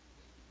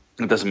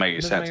 it doesn't make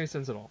any sense. It doesn't make any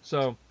sense at all.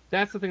 So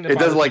that's the thing that it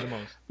bothers does, me the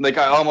most. Like,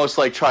 I almost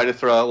like try to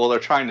throw. Well, they're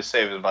trying to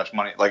save as much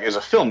money. Like, it's a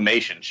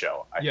Filmation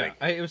show. I think.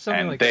 It was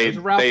something and like they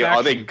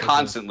that. They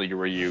constantly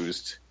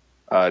reused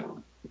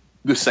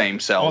the same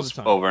cells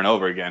over and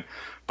over again.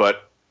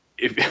 But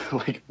if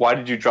like, why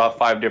did you draw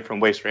 5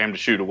 different ways for him to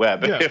shoot a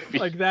web? Yeah,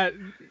 like that.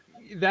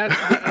 That's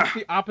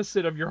the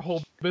opposite of your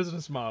whole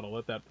business model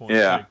at that point.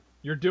 Yeah, like,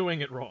 you're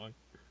doing it wrong.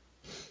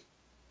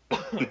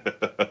 Man.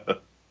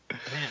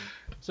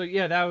 So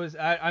yeah, that was.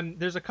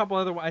 There's a couple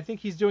other. I think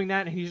he's doing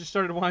that, and he just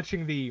started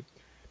watching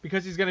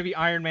because he's gonna be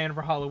Iron Man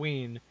for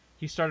Halloween.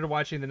 He started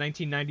watching the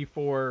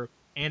 1994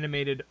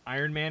 animated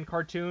Iron Man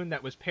cartoon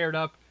that was paired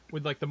up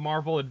with like the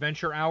Marvel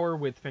Adventure Hour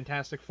with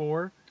Fantastic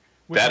Four.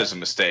 That is a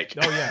mistake.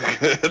 Oh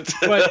yeah,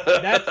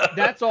 but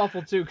that's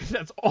awful too, because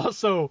that's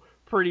also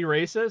pretty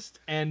racist.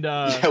 And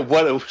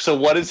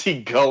what is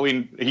he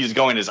going? He's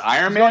going as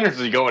Iron Man, or is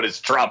he going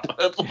as Trump?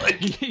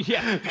 Like,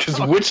 yeah, because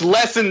which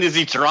lesson is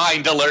he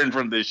trying to learn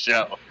from this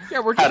show?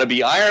 Yeah, how to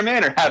be Iron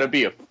Man or how to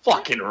be a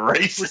fucking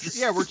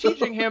racist? We're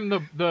teaching him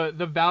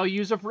the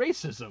values of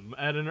racism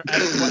at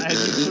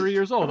he's 3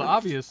 years old,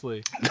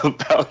 obviously. The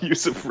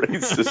values of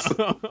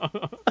racism.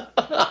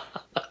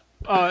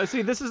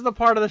 See, this is the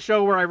part of the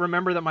show where I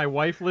remember that my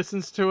wife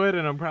listens to it,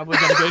 and I'm probably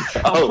gonna get in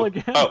trouble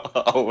again.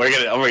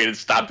 We're gonna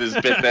stop this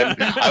bit then.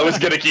 I was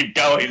gonna keep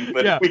going,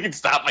 but we can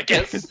stop, I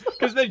guess.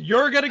 Because then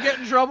you're gonna get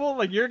in trouble.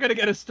 Like, you're gonna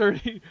get a stern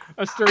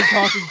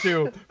talking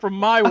to from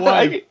my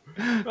wife.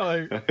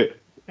 Like,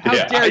 how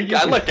dare you?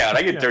 I look out.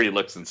 I get dirty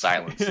looks in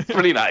silence. It's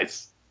pretty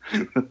nice.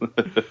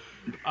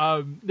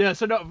 So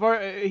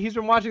no, he's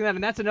been watching that,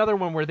 and that's another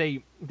one where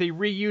they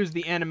reuse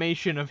the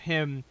animation of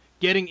him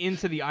getting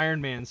into the Iron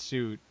Man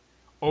suit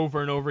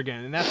over and over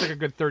again, and that's like a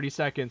good 30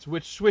 seconds,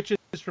 which switches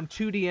from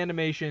 2D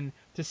animation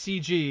to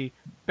CG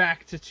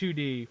back to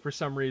 2D for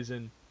some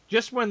reason,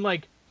 just when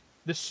like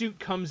the suit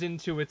comes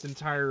into its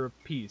entire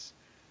piece.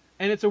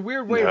 And it's a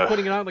weird way of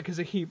putting it on, like, because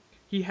he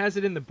has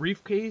it in the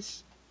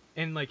briefcase,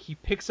 and like he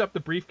picks up the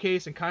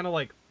briefcase and kind of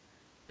like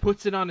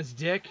puts it on his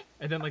dick,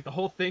 and then like the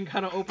whole thing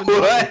kind of opens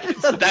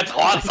up. That's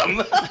awesome.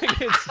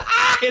 Like,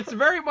 it's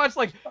very much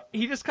like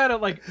he just kind of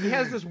like, he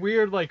has this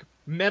weird like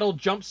metal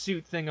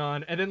jumpsuit thing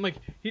on, and then like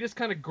he just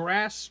kind of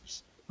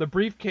grasps the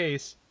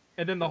briefcase,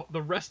 and then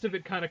the rest of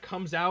it kind of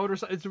comes out or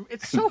something.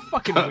 It's so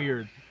fucking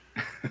weird.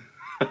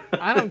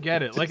 I don't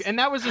get it. Like, and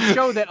that was a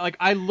show that like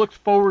I looked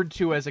forward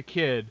to as a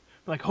kid.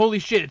 Like, holy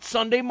shit, it's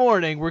Sunday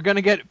morning. We're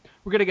gonna get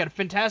a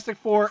Fantastic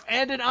Four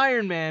and an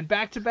Iron Man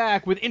back to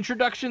back with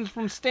introductions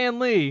from Stan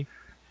Lee.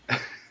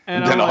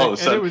 And then all of a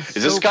sudden, is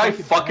this guy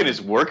fucking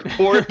his work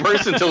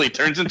person until he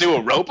turns into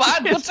a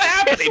robot? What's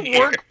happening here?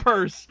 Work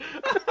purse.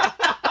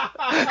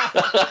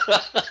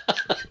 I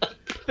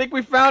think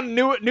we found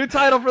a new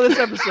title for this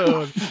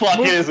episode.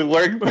 Fucking his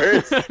work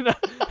purse.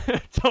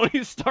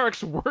 Tony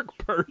Stark's work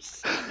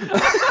purse.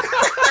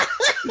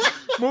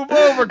 Move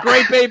over,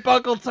 Grape Ape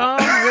Uncle Tom.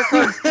 Here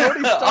comes Tony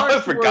Stark's I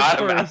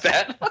forgot work about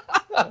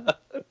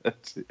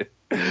purse.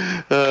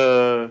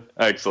 that.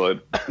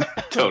 Excellent.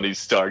 Tony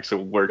Stark's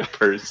work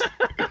purse.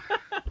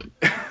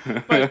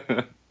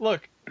 But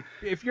look,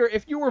 if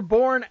you were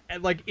born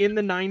like in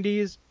the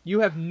 90s, you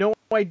have no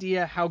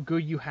idea how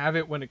good you have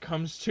it when it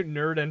comes to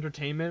nerd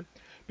entertainment,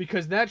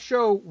 because that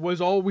show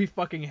was all we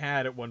fucking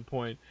had at one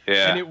point.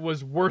 Yeah. And it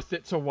was worth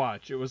it to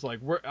watch. It was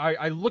like,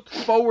 I looked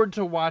forward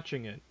to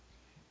watching it,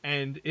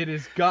 and it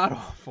is god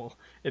awful.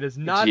 It is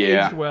not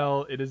aged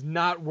well. It is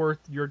not worth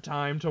your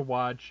time to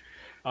watch.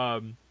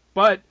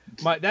 But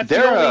that's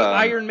the only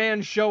Iron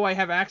Man show I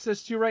have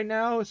access to right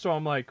now, so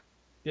I'm like,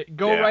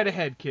 go right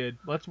ahead, kid.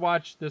 Let's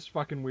watch this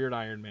fucking weird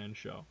Iron Man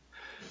show.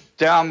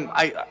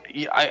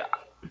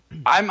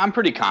 I'm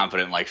pretty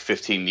confident, like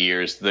 15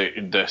 years, the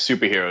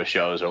superhero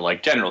shows or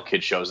like general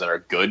kid shows that are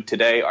good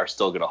today are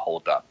still going to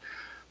hold up.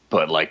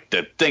 But like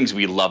the things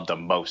we love the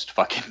most,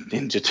 fucking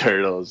Ninja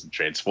Turtles and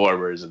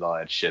Transformers and all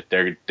that shit,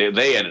 they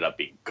ended up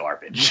being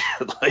garbage.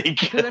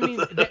 Like, I mean,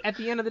 at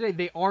the end of the day,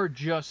 they are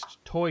just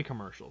toy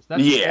commercials.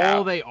 That's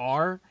all they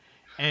are.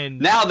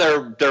 And now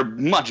they're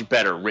much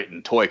better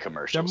written toy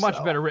commercials. They're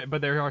much better written,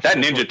 but they are. That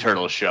Ninja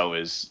Turtles show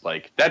is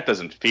like, that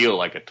doesn't feel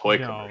like a toy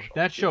commercial.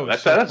 That show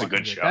is that's a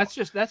good show. That's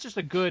just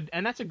a good,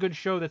 and that's a good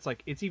show. That's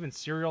like, it's even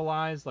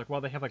serialized. Like,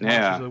 while they have like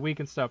Monsters of the Week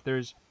and stuff,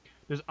 there's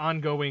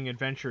ongoing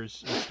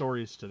adventures and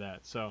stories to that.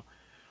 So,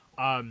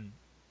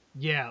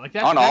 like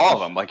that on all of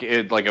them, like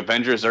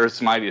Avengers: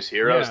 Earth's Mightiest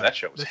Heroes. Yeah, that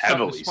show was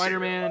heavily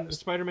Spider-Man,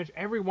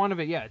 every one of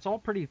it. Yeah, it's all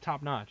pretty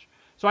top notch.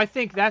 So I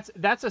think that's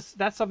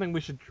something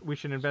we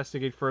should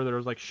investigate further.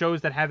 Is like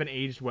shows that haven't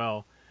aged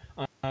well,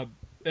 and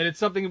it's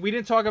something we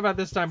didn't talk about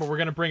this time, but we're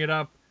gonna bring it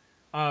up.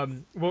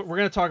 we're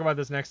gonna talk about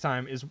this next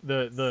time. Is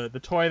the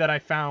toy that I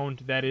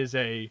found that is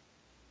a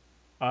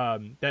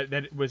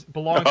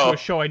belongs to a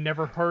show I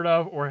never heard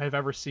of or have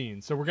ever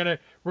seen. So we're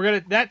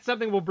gonna that's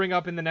something we'll bring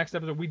up in the next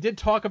episode. We did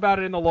talk about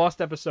it in the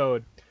Lost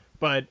episode,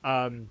 but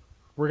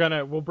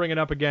we'll bring it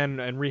up again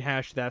and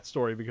rehash that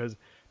story because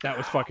that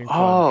was fucking fun.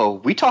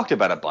 Oh, we talked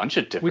about a bunch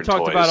of different toys. We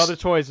talked about other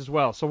toys as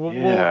well. So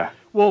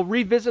we'll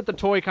revisit the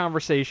toy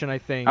conversation, I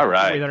think, all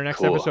right, in our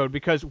next episode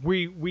because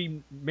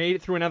we made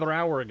it through another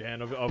hour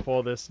again of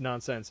all this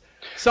nonsense.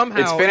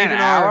 Somehow it's been an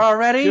hour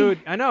already? Dude,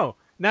 I know.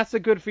 And that's a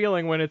good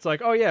feeling when it's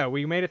like, oh yeah,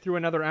 we made it through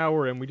another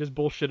hour and we just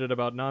bullshitted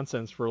about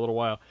nonsense for a little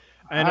while.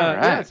 And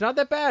yeah, it's not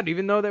that bad,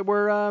 even though that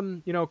we're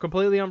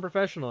completely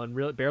unprofessional and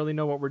really barely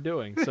know what we're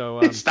doing.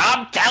 So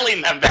stop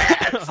telling them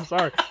that. I'm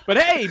sorry, but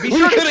hey, we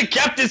could have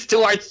kept this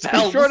to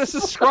ourselves. Be sure to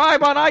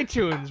subscribe on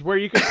iTunes, where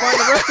you can find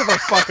the rest of our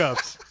fuck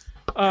ups.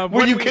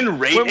 Where you can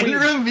rate and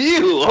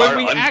review our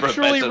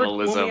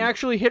unprofessionalism. When we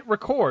actually hit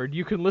record,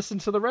 you can listen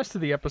to the rest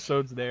of the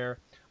episodes there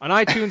on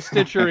iTunes,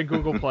 Stitcher, and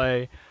Google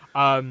Play.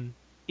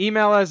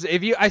 Email us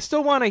if you. I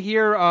still want to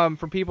hear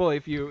from people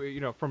if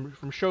from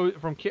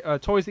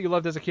toys that you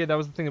loved as a kid. That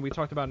was the thing that we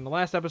talked about in the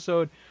last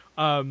episode.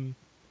 Hit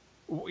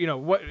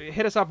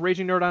us up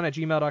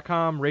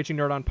ragingnerdon@gmail.com,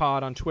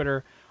 ragingnerdonpod on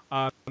Twitter.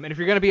 And if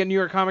you're going to be at New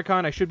York Comic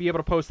Con, I should be able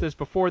to post this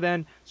before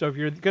then. So if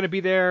you're going to be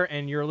there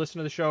and you're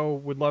listening to the show,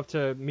 would love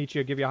to meet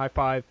you, give you a high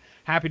five.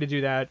 Happy to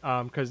do that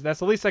because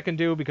that's the least I can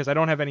do because I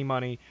don't have any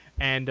money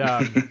and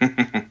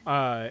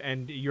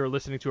and you're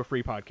listening to a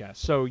free podcast.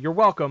 So you're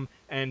welcome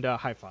and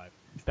high five.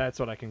 That's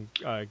what I can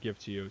give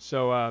to you.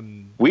 So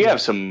we have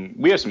some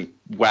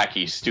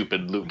wacky,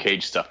 stupid Luke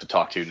Cage stuff to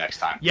talk to next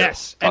time.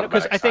 Yes, and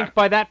because I think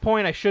by that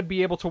point I should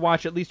be able to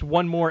watch at least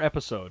one more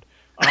episode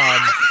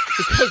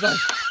because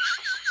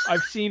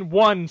I've seen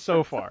one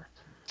so far.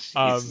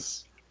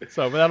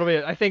 So that'll be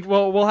it. I think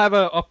we'll have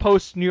a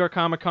post New York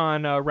Comic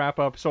Con wrap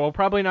up. So I'm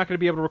probably not going to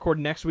be able to record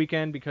next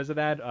weekend because of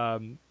that.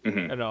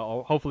 And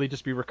I'll hopefully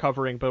just be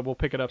recovering, but we'll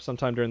pick it up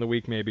sometime during the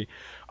week maybe.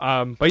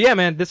 But yeah,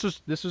 man, this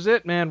was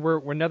it, man.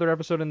 We're another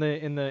episode in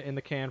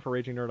the can for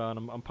Raging Nerd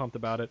On. I'm pumped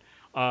about it.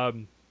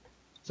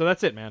 So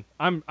that's it, man.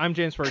 I'm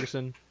James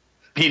Ferguson.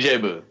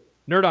 PJ Booth.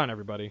 Nerd On,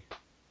 everybody.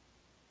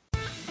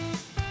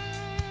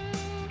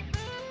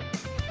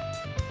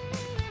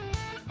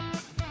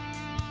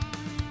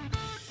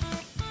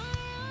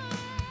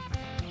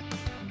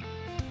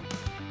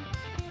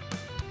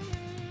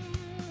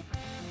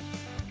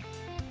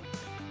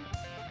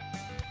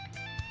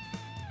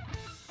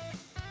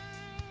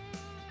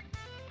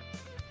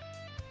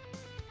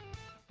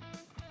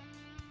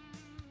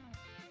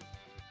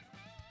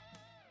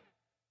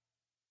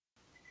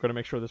 Going to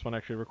make sure this one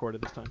actually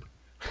recorded this time.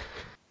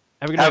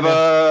 Have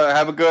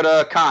a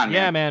good con.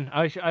 Yeah, man.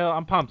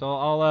 I'm pumped.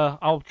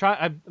 I'll try.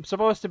 I'm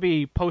supposed to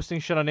be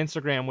posting shit on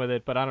Instagram with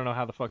it, but I don't know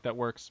how the fuck that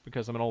works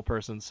because I'm an old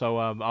person. So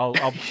I'm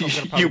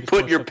you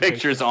put your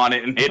pictures on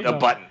it and hit a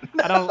button.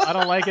 I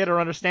don't like it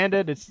or understand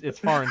it. It's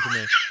foreign to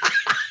me.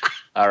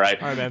 All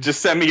right, man.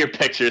 Just send me your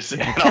pictures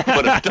and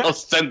I'll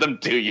send them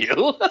to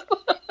you.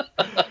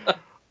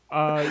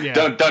 Yeah.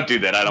 Don't do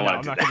that. I don't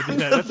want to do that. I'm not going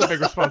to do that. That's a big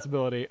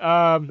responsibility.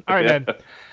 All right, man.